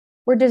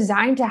 We're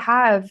designed to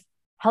have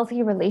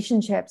healthy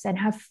relationships and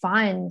have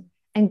fun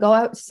and go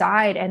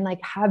outside and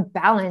like have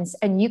balance.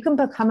 And you can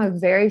become a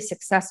very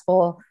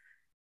successful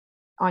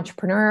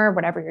entrepreneur,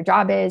 whatever your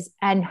job is,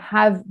 and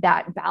have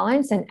that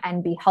balance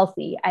and be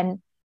healthy.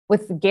 And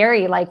with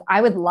Gary, like,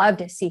 I would love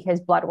to see his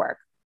blood work.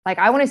 Like,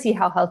 I want to see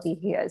how healthy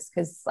he is.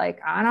 Cause like,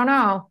 I don't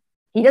know,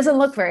 he doesn't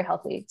look very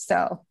healthy.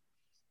 So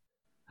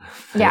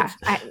yeah,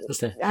 I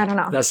don't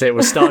know. That's it.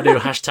 We'll start a new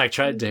hashtag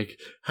trending.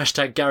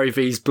 Hashtag Gary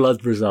V's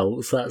blood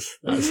results. That's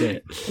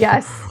it.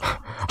 Yes.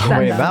 I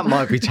mean, that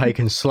might be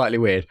taken slightly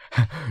weird.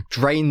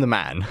 Drain the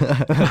man.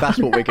 That's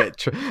what we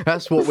get.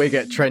 That's what we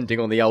get trending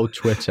on the old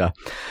Twitter.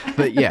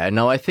 But yeah,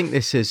 no, I think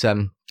this is.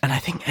 And I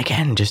think,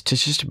 again, just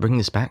to bring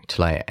this back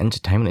to like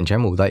entertainment in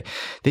general, like,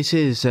 this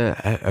is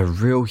a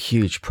real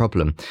huge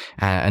problem,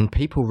 and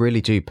people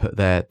really do put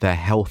their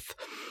health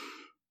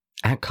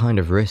at kind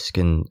of risk,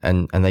 and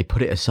they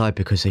put it aside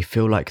because they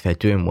feel like they're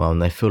doing well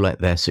and they feel like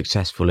they're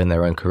successful in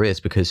their own careers.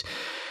 Because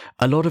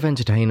a lot of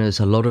entertainers,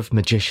 a lot of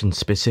magicians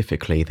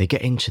specifically, they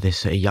get into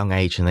this at a young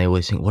age and they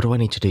always think, what do I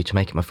need to do to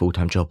make it my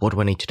full-time job? What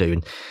do I need to do?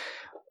 And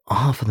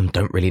half of them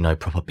don't really know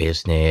proper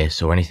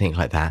business or anything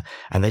like that.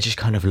 And they're just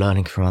kind of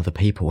learning from other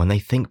people. And they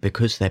think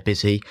because they're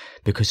busy,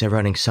 because they're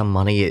earning some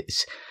money,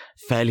 it's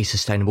fairly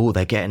sustainable.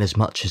 They're getting as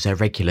much as their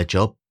regular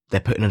job. They're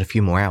putting in a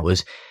few more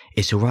hours.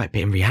 It's all right.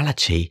 But in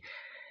reality,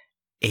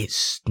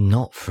 it's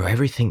not for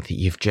everything that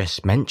you've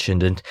just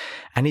mentioned.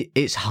 And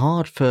it's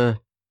hard for,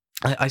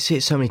 I see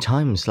it so many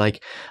times.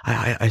 Like,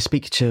 I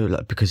speak to,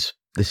 like, because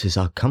this is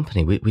our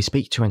company, we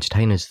speak to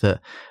entertainers that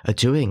are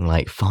doing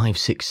like 5,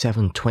 6,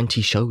 7,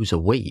 20 shows a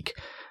week.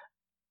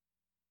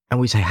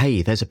 And we say,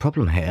 hey, there's a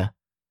problem here.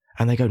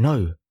 And they go,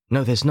 no,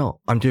 there's not.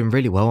 I'm doing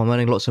really well. I'm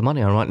earning lots of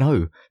money. I'm like,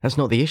 no, that's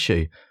not the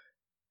issue.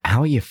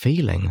 How are you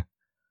feeling?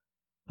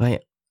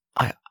 Like,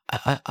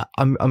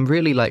 I'm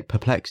really like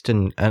perplexed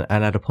and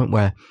at a point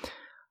where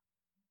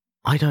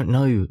I don't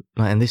know,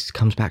 like, and this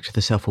comes back to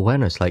the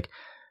self-awareness, like,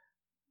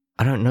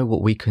 I don't know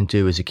what we can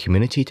do as a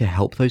community to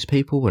help those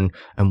people, and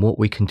what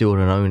we can do on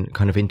our own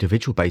kind of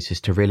individual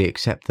basis to really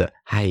accept that,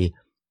 hey,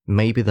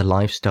 maybe the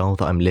lifestyle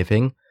that I'm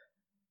living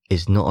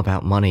is not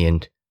about money,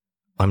 and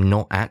I'm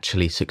not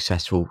actually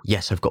successful.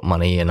 Yes, I've got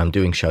money and I'm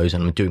doing shows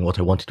and I'm doing what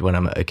I wanted when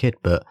I'm a kid,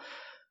 but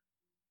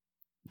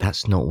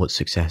that's not what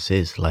success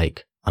is.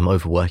 Like, I'm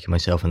overworking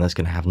myself and that's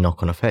going to have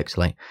knock-on effects.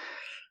 Like,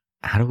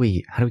 how do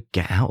we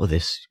get out of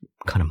this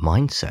kind of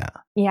mindset?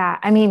 Yeah.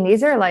 I mean,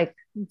 these are like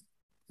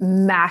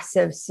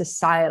massive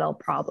societal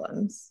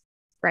problems,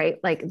 right?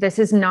 Like, this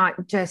is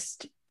not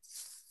just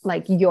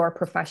like your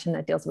profession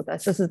that deals with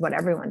this. This is what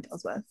everyone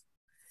deals with,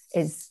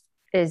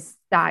 is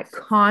that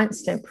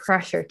constant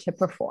pressure to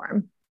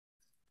perform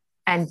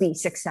and be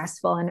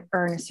successful and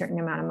earn a certain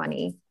amount of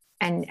money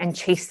and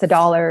chase the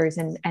dollars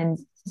and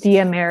the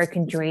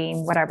American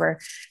dream, whatever,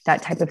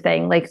 that type of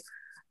thing. Like,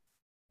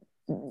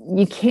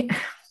 you can't,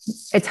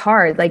 it's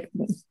hard. Like,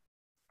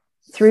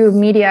 through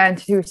media and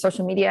through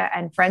social media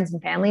and friends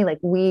and family, like,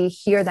 we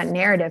hear that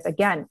narrative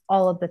again,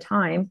 all of the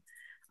time.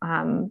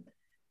 And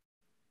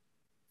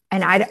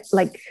I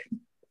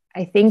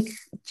think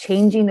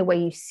changing the way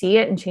you see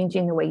it and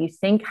changing the way you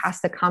think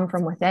has to come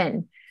from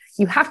within.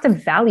 You have to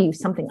value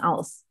something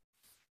else,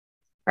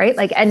 right?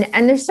 Like,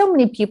 and there's so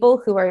many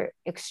people who are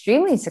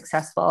extremely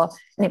successful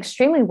and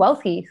extremely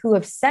wealthy who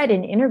have said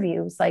in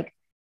interviews, like,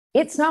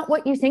 it's not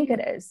what you think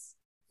it is.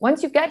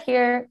 Once you get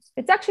here,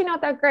 it's actually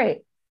not that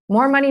great.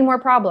 More money, more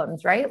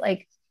problems, right?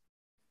 Like,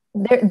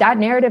 that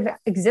narrative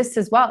exists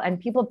as well. And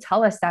people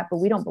tell us that, but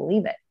we don't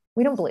believe it.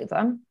 We don't believe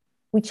them.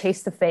 We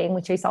chase the fame,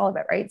 we chase all of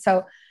it, right?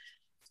 So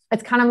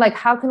it's kind of like,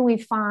 how can we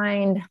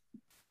find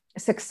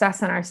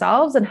success in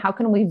ourselves, and how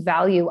can we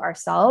value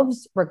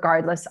ourselves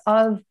regardless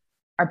of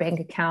our bank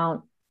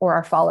account or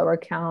our follower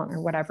count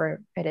or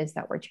whatever it is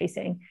that we're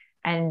chasing?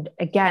 And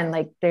again,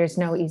 like, there's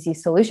no easy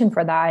solution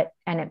for that,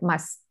 and it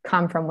must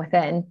come from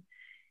within.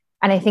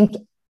 And I think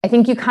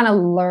you kind of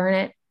learn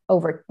it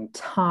over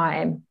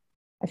time.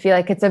 I feel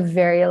like it's a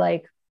very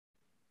like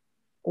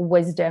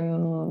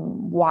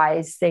wisdom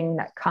wise thing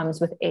that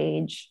comes with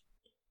age.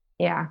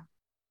 Yeah.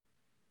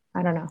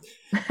 I don't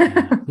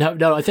know.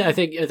 No. I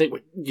think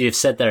what you've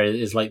said there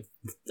is like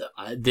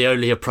the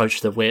only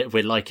approach that we're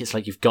like. It's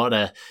like you've got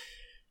to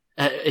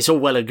it's all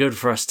well and good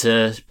for us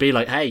to be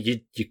like,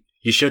 hey,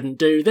 you shouldn't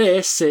do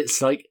this.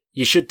 It's like,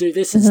 you should do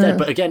this instead.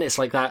 But again, it's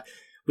like that.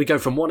 We go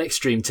from one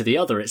extreme to the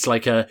other. It's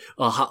like a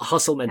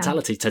hustle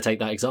mentality, to take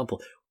that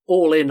example.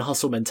 All in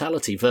hustle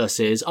mentality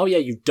versus, oh yeah,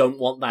 you don't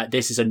want that.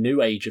 This is a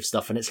new age of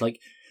stuff. And it's like,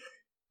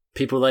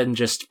 people then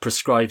just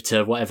prescribe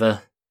to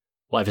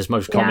whatever's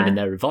most common in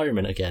their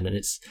environment again. And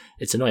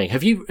it's annoying.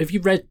 Have you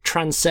read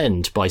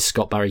Transcend by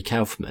Scott Barry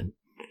Kaufman?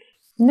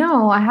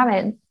 No, I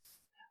haven't.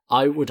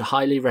 I would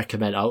highly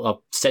recommend.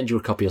 I'll send you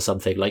a copy or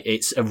something. Like,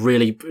 it's a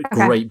really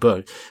great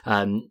book.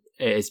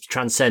 It's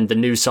Transcend, the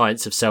New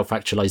Science of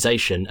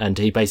Self-Actualization. And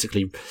he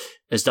basically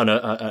has done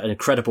an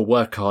incredible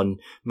work on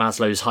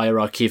Maslow's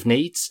hierarchy of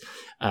needs,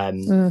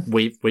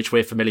 which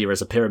we're familiar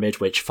as a pyramid,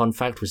 which, fun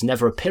fact, was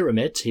never a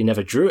pyramid. He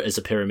never drew it as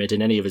a pyramid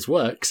in any of his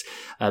works.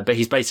 But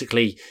he's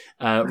basically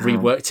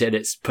reworked it, and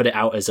it's put it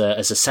out as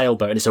a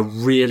sailboat. And it's a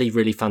really,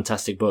 really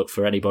fantastic book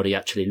for anybody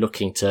actually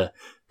looking to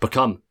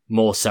become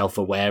more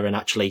self-aware and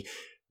actually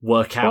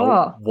work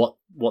out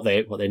what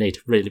they need.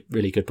 Really,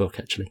 really good book,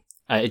 actually.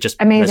 It just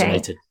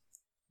resonated.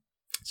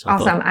 So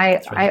awesome.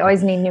 I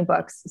always need new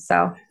books,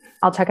 so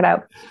I'll check it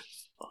out.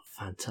 Oh,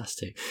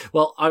 fantastic.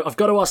 Well, I've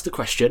got to ask the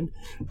question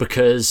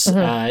because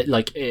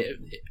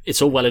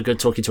it's all well and good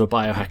talking to a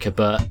biohacker,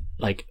 but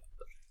like,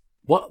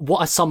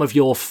 what are some of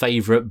your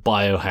favorite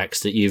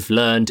biohacks that you've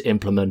learned,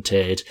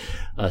 implemented?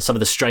 Some of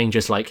the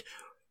strangest, like,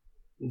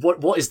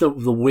 what is the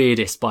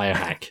weirdest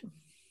biohack?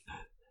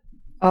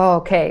 Oh,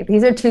 okay.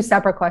 These are two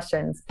separate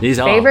questions. These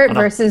are favorite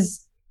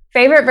versus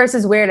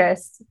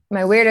weirdest.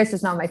 My weirdest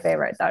is not my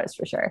favorite. That is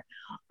for sure.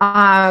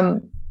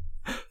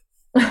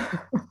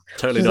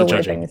 Totally not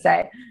judging. Thing to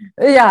say.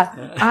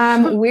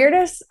 Yeah.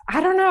 Weirdest. I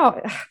don't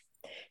know.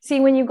 See,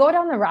 when you go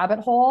down the rabbit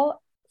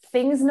hole,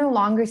 things no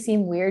longer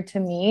seem weird to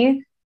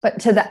me,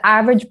 but to the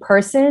average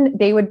person,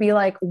 they would be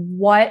like,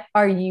 "What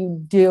are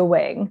you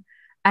doing?"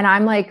 And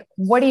I'm like,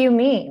 "What do you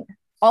mean?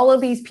 All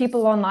of these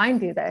people online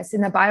do this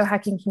in the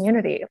biohacking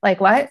community. Like,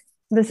 what?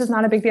 This is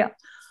not a big deal."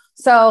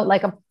 So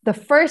like the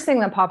first thing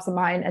that pops in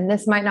mind, and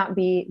this might not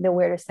be the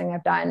weirdest thing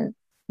I've done,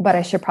 but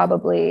I should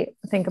probably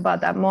think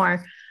about that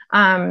more.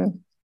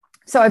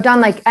 So I've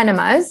done like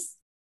enemas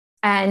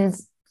and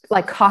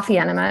like coffee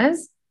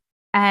enemas,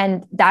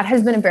 and that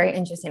has been a very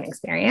interesting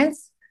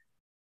experience.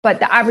 But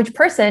the average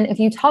person, if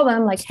you tell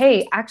them like,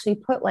 hey, actually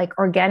put like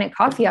organic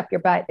coffee up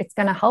your butt, it's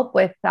going to help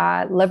with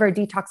liver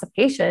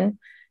detoxification,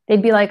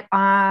 they'd be like,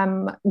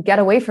 get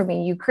away from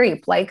me, you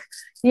creep. Like,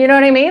 you know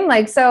what I mean?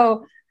 Like,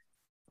 so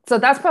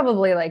that's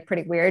probably like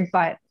pretty weird,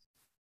 but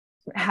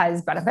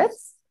has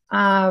benefits.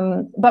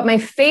 But my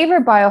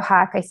favorite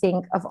biohack, I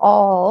think, of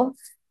all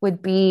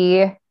would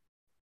be,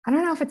 I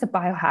don't know if it's a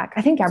biohack.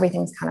 I think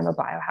everything's kind of a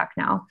biohack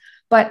now,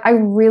 but I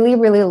really,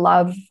 really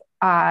love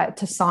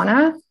to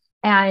sauna.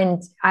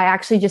 And I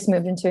actually just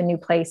moved into a new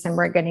place, and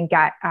we're going to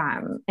get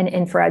an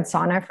infrared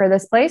sauna for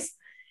this place.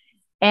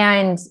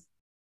 And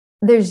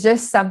there's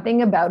just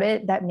something about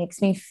it that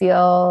makes me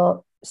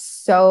feel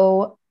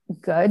so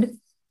good,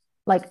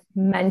 like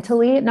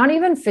mentally, not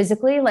even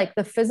physically. Like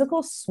the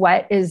physical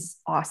sweat is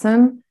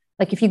awesome.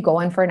 Like if you go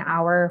in for an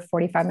hour,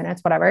 45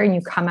 minutes, whatever, and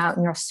you come out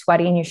and you're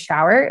sweaty and you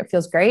shower, it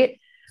feels great.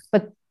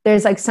 But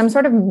there's like some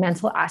sort of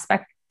mental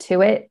aspect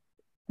to it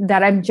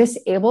that I'm just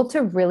able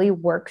to really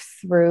work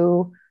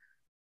through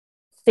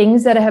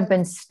things that have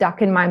been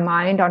stuck in my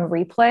mind on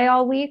replay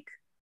all week.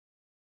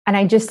 And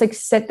I just like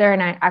sit there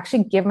and I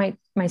actually give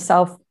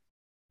myself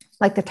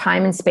like the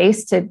time and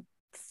space to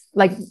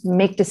like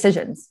make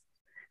decisions,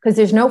 because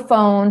there's no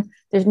phone,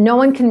 there's no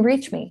one can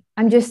reach me.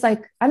 I'm just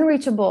like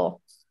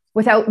unreachable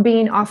without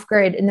being off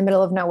grid in the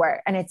middle of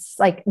nowhere. And it's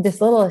like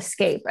this little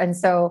escape. And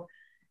so,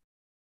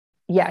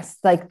 yes,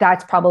 like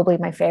that's probably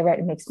my favorite.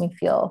 It makes me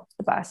feel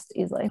the best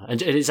easily.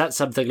 And is that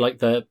something like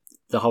the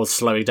whole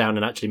slowing down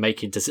and actually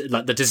making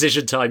like the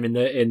decision time in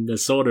the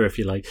sauna, if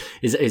you like,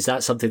 is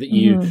that something that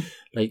you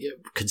like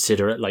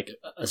consider it like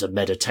as a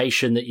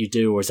meditation that you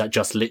do, or is that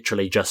just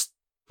literally just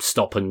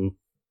stop and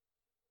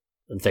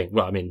think?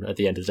 Well, I mean, at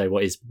the end of the day,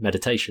 what is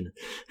meditation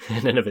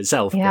in and of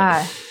itself?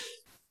 Yeah. But...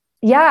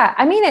 yeah.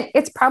 I mean,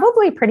 it's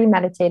probably pretty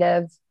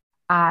meditative.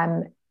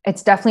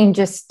 It's definitely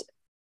just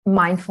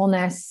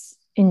mindfulness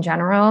in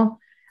general.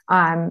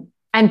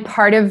 And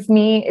part of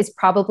me is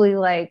probably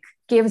like,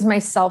 gives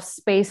myself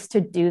space to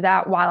do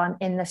that while I'm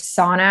in the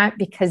sauna,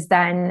 because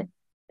then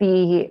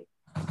the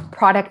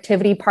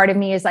productivity part of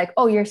me is like,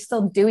 oh, you're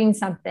still doing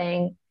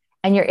something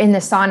and you're in the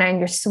sauna and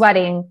you're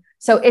sweating.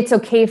 So it's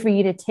okay for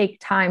you to take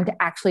time to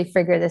actually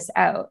figure this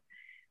out,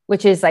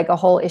 which is like a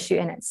whole issue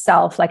in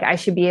itself. Like I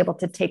should be able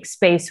to take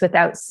space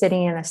without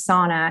sitting in a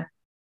sauna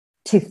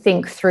to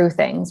think through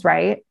things.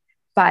 Right.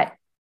 But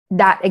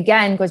that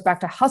again goes back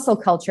to hustle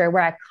culture,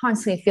 where I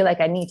constantly feel like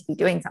I need to be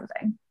doing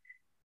something.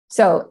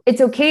 So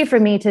it's okay for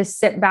me to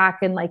sit back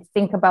and like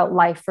think about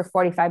life for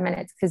 45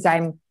 minutes because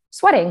I'm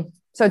sweating.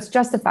 So it's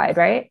justified,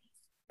 right?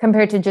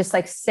 Compared to just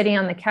like sitting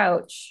on the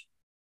couch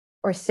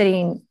or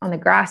sitting on the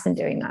grass and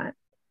doing that.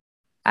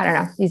 I don't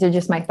know. These are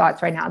just my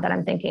thoughts right now that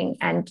I'm thinking,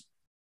 and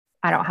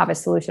I don't have a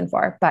solution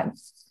for, but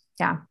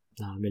yeah,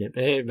 No, I mean,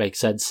 it makes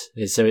sense.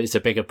 It's a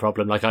bigger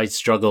problem. Like, I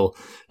struggle,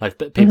 like,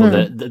 people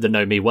that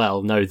know me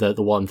well know that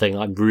the one thing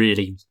I'm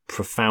really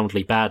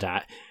profoundly bad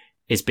at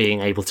is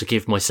being able to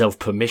give myself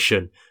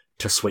permission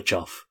to switch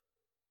off.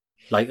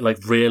 Like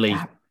really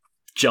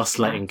just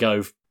letting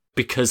go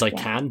because I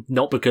can,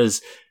 not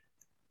because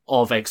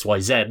of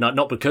XYZ,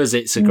 not because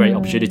it's a great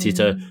opportunity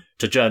to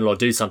journal or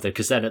do something,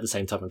 because then at the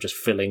same time I'm just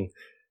filling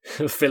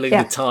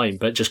the time,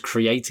 but just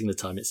creating the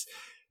time. It's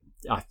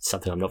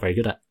something I'm not very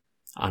good at.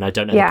 And I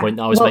don't know the point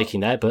that I was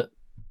making there, but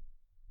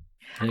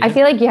I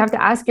feel like you have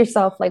to ask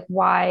yourself, like,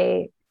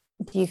 why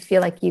do you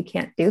feel like you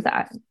can't do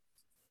that?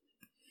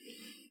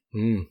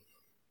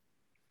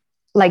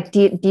 Like,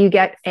 do you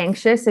get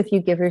anxious if you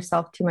give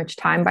yourself too much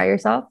time by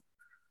yourself?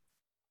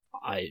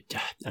 A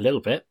little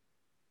bit.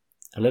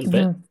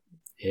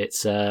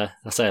 It's I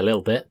say a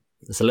little bit.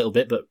 It's a little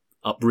bit, but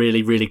up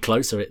really, really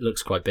close, so it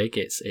looks quite big.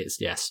 It's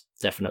yes,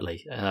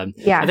 definitely. I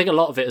think a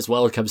lot of it as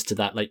well comes to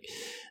that, like,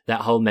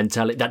 that whole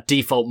mentality, that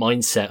default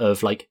mindset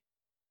of like,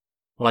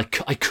 well,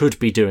 I could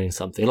be doing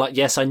something. Like,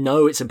 yes, I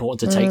know it's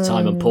important to take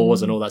time and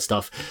pause and all that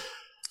stuff,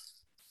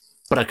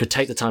 but I could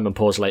take the time and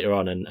pause later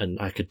on, and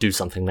I could do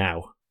something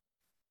now.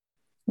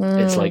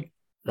 It's like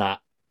that.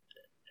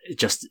 It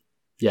just,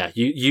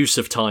 use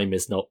of time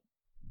is not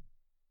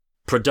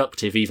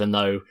productive, even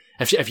though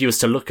if you was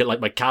to look at like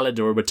my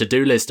calendar or a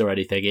to-do list or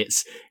anything,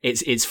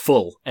 it's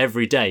full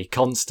every day,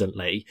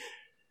 constantly.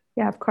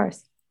 Yeah, of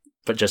course.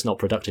 But just not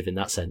productive in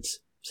that sense.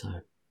 So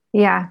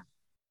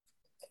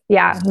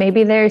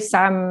maybe there's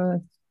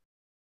some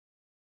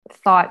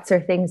thoughts or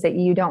things that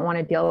you don't want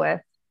to deal with,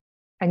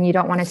 and you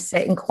don't want to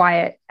sit in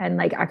quiet and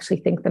like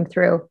actually think them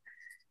through.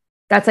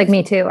 That's like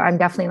me too. I'm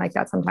definitely like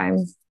that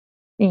sometimes.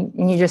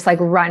 And you just like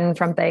run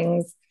from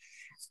things,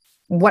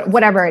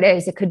 whatever it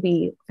is. It could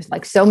be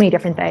like so many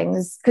different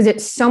things, because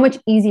it's so much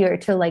easier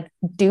to like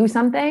do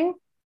something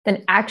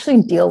than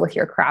actually deal with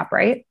your crap,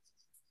 right?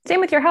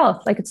 Same with your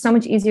health. Like, it's so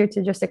much easier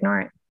to just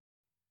ignore it.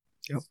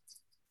 Yep.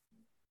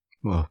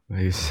 Well,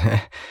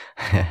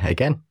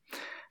 again,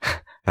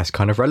 that's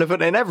kind of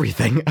relevant in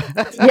everything.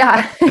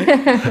 Yeah.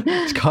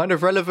 It's kind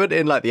of relevant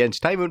in like the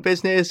entertainment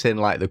business, in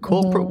like the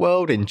corporate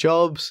world, in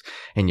jobs,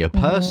 in your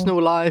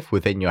personal life,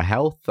 within your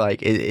health.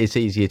 Like, it's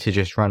easier to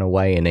just run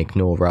away and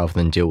ignore rather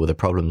than deal with the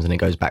problems. And it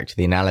goes back to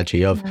the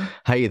analogy of,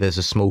 hey, there's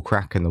a small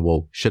crack in the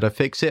wall. Should I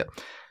fix it?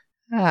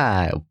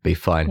 It'll be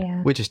fine.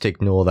 Yeah. We just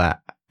ignore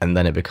that, and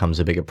then it becomes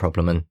a bigger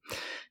problem. And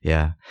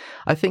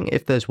I think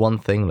if there's one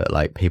thing that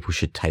like people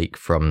should take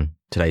from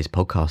today's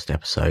podcast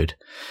episode,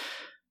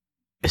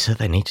 is that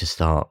they need to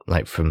start,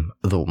 like, from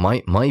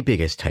my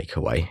biggest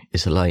takeaway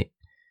is that, like,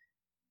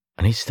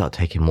 I need to start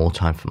taking more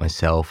time for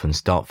myself and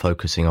start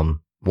focusing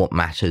on what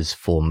matters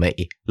for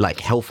me, like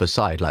health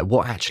aside, like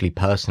what actually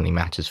personally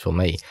matters for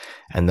me.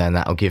 And then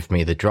that'll give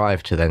me the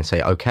drive to then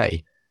say,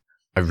 okay,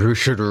 I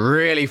should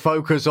really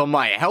focus on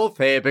my health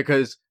here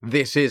because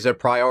this is a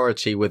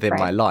priority within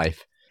my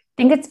life.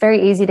 I think it's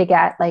very easy to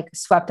get like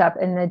swept up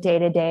in the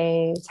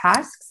day-to-day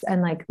tasks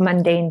and like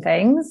mundane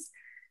things,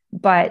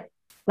 but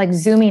like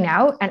zooming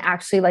out and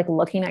actually like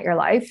looking at your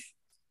life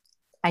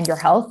and your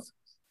health,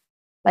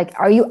 like,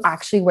 are you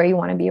actually where you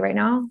want to be right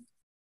now?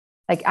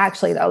 Like,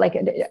 actually though, like,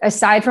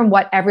 aside from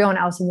what everyone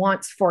else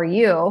wants for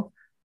you,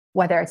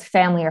 whether it's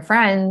family or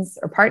friends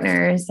or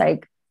partners,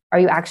 like, are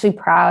you actually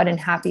proud and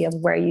happy of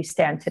where you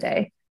stand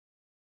today?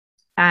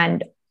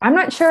 And I'm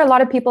not sure a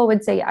lot of people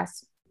would say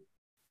yes.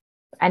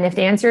 And if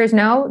the answer is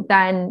no,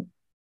 then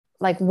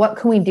like, what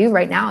can we do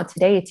right now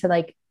today to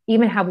like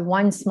even have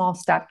one small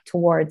step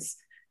towards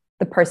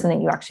the person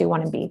that you actually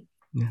want to be?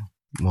 Yeah.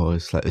 Well,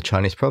 it's like the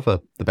Chinese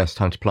proverb, the best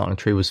time to plant a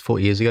tree was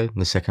 40 years ago,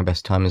 and the second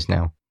best time is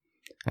now.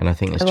 And I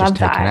think it's just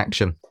taking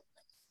action.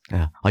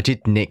 Yeah, I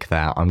did nick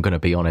that. I'm going to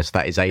be honest.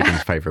 That is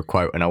Aiden's favourite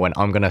quote. And I went,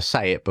 I'm going to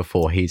say it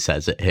before he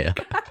says it here.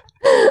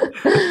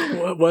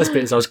 Worst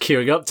bit is I was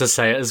queuing up to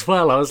say it as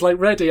well. I was like,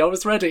 I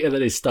was ready. And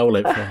then he stole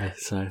it from me.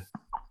 So,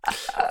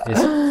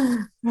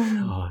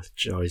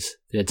 joys.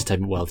 The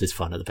entertainment world is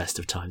fun at the best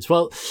of times.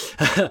 Well,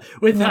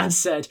 with that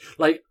said,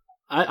 like,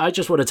 I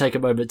just want to take a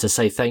moment to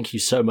say thank you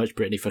so much,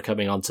 Brittany, for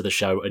coming onto the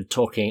show and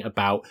talking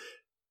about,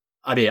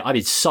 I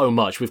mean, so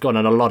much. We've gone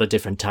on a lot of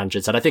different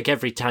tangents, and I think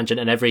every tangent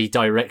and every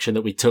direction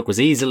that we took was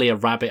easily a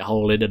rabbit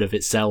hole in and of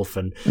itself.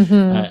 And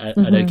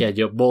and again,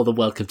 you're more than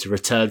welcome to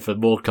return for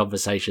more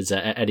conversations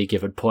at any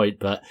given point.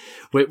 But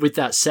with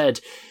that said,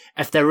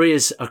 if there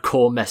is a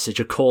core message,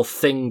 a core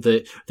thing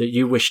that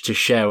you wish to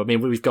share, I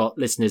mean, we've got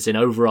listeners in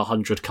over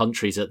 100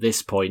 countries at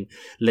this point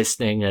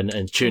listening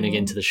and tuning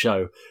into the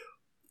show.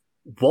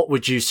 What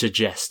would you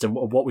suggest and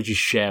what would you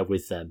share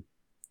with them?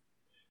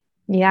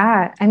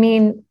 Yeah, I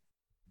mean,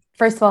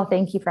 first of all,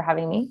 thank you for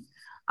having me.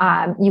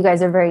 You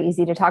guys are very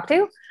easy to talk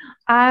to.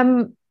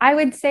 I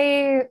would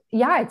say,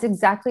 it's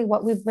exactly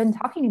what we've been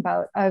talking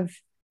about of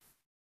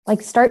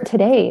like, start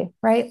today,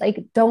 right?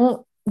 Like,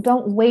 don't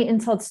wait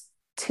until it's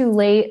too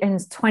late and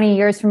it's 20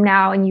 years from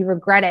now and you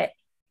regret it.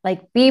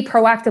 Like, be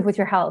proactive with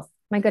your health.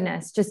 My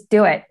goodness, just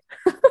do it.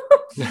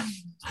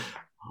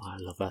 I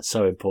love that.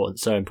 So important.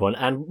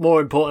 And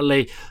more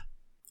importantly,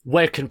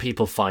 where can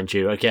people find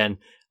you? Again,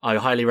 I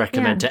highly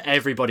recommend to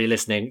everybody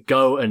listening,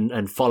 go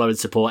and follow and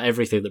support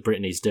everything that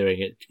Brittany's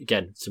doing.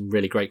 Again, some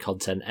really great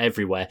content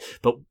everywhere.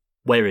 But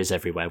where is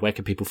everywhere? Where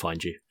can people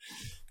find you?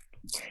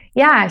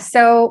 Yeah.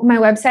 So my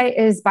website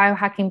is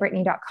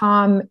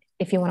biohackingbrittany.com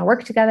if you want to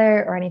work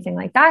together or anything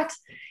like that.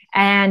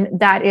 And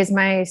that is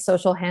my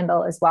social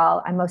handle as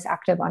well. I'm most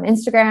active on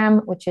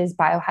Instagram, which is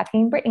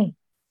biohackingbrittany.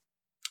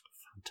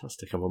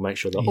 Fantastic. And we'll make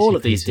sure that all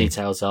of these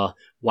details are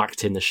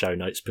whacked in the show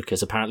notes,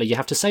 because apparently you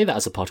have to say that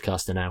as a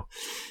podcaster now.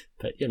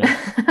 But,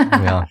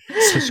 Yeah.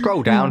 So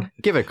scroll down,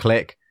 give it a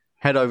click,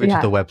 head over to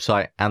the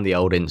website and the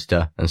old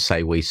Insta and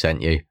say we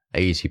sent you.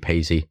 Easy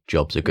peasy.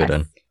 Jobs are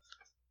good.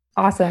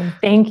 Awesome.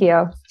 Thank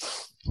you.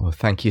 Well,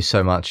 thank you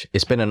so much.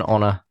 It's been an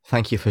honor.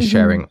 Thank you for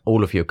sharing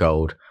all of your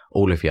gold,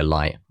 all of your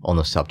light on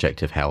the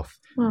subject of health.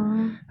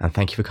 Aww. And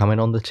thank you for coming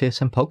on the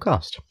TSM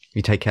podcast.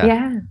 You take care.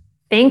 Yeah.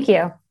 Thank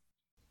you.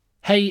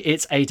 Hey,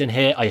 it's Aidan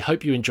here. I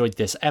hope you enjoyed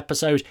this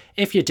episode.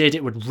 If you did,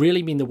 it would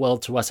really mean the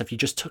world to us if you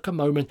just took a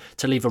moment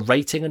to leave a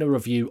rating and a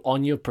review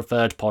on your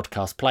preferred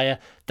podcast player.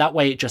 That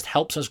way, it just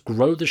helps us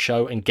grow the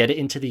show and get it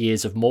into the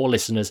ears of more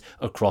listeners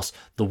across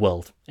the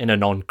world in a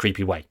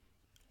non-creepy way.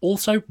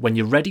 Also, when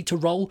you're ready to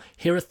roll,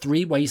 here are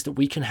 3 ways that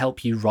we can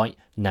help you right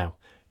now.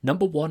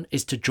 Number 1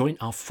 is to join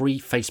our free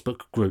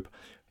Facebook group.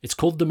 It's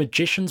called the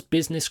Magician's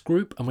Business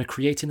Group, and we're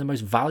creating the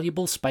most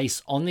valuable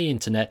space on the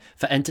internet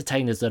for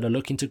entertainers that are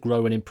looking to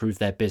grow and improve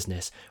their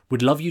business.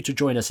 We'd love you to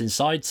join us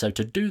inside, so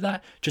to do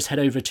that, just head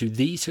over to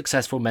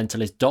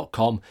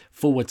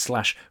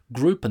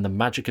thesuccessfulmentalist.com/group and the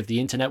magic of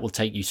the internet will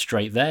take you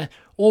straight there,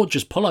 or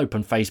just pull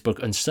open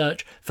Facebook and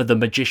search for the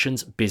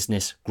Magician's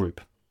Business Group.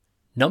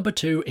 Number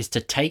 2 is to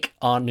take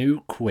our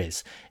new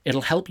quiz. It'll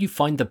help you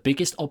find the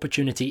biggest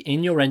opportunity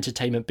in your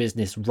entertainment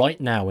business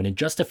right now, and in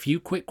just a few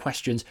quick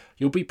questions,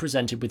 you'll be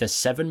presented with a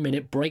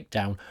 7-minute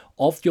breakdown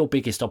of your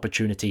biggest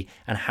opportunity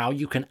and how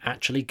you can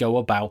actually go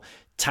about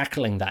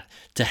tackling that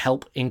to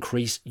help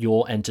increase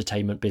your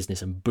entertainment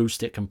business and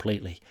boost it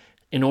completely.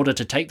 In order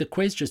to take the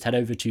quiz, just head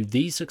over to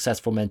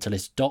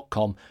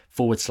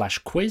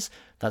thesuccessfulmentalist.com/quiz.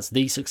 That's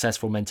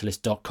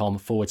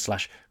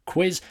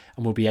thesuccessfulmentalist.com/quiz,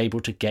 and we'll be able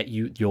to get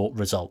you your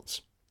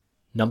results.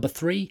 Number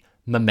 3,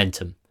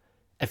 momentum.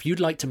 If you'd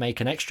like to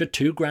make an extra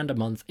 $2,000 a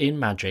month in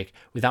magic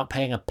without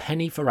paying a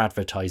penny for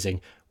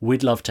advertising,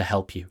 we'd love to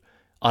help you.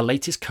 Our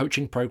latest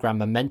coaching program,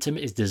 Momentum,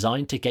 is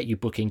designed to get you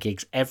booking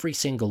gigs every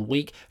single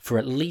week for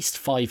at least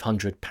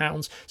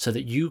 £500 so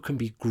that you can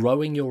be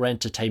growing your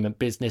entertainment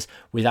business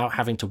without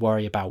having to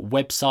worry about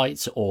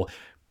websites or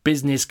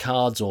business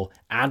cards or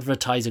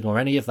advertising or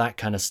any of that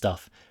kind of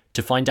stuff.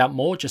 To find out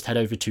more, just head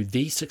over to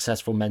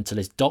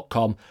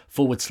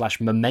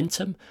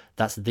thesuccessfulmentalist.com/momentum.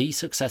 That's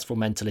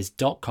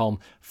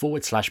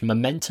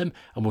thesuccessfulmentalist.com/momentum,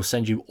 and we'll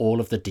send you all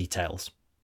of the details.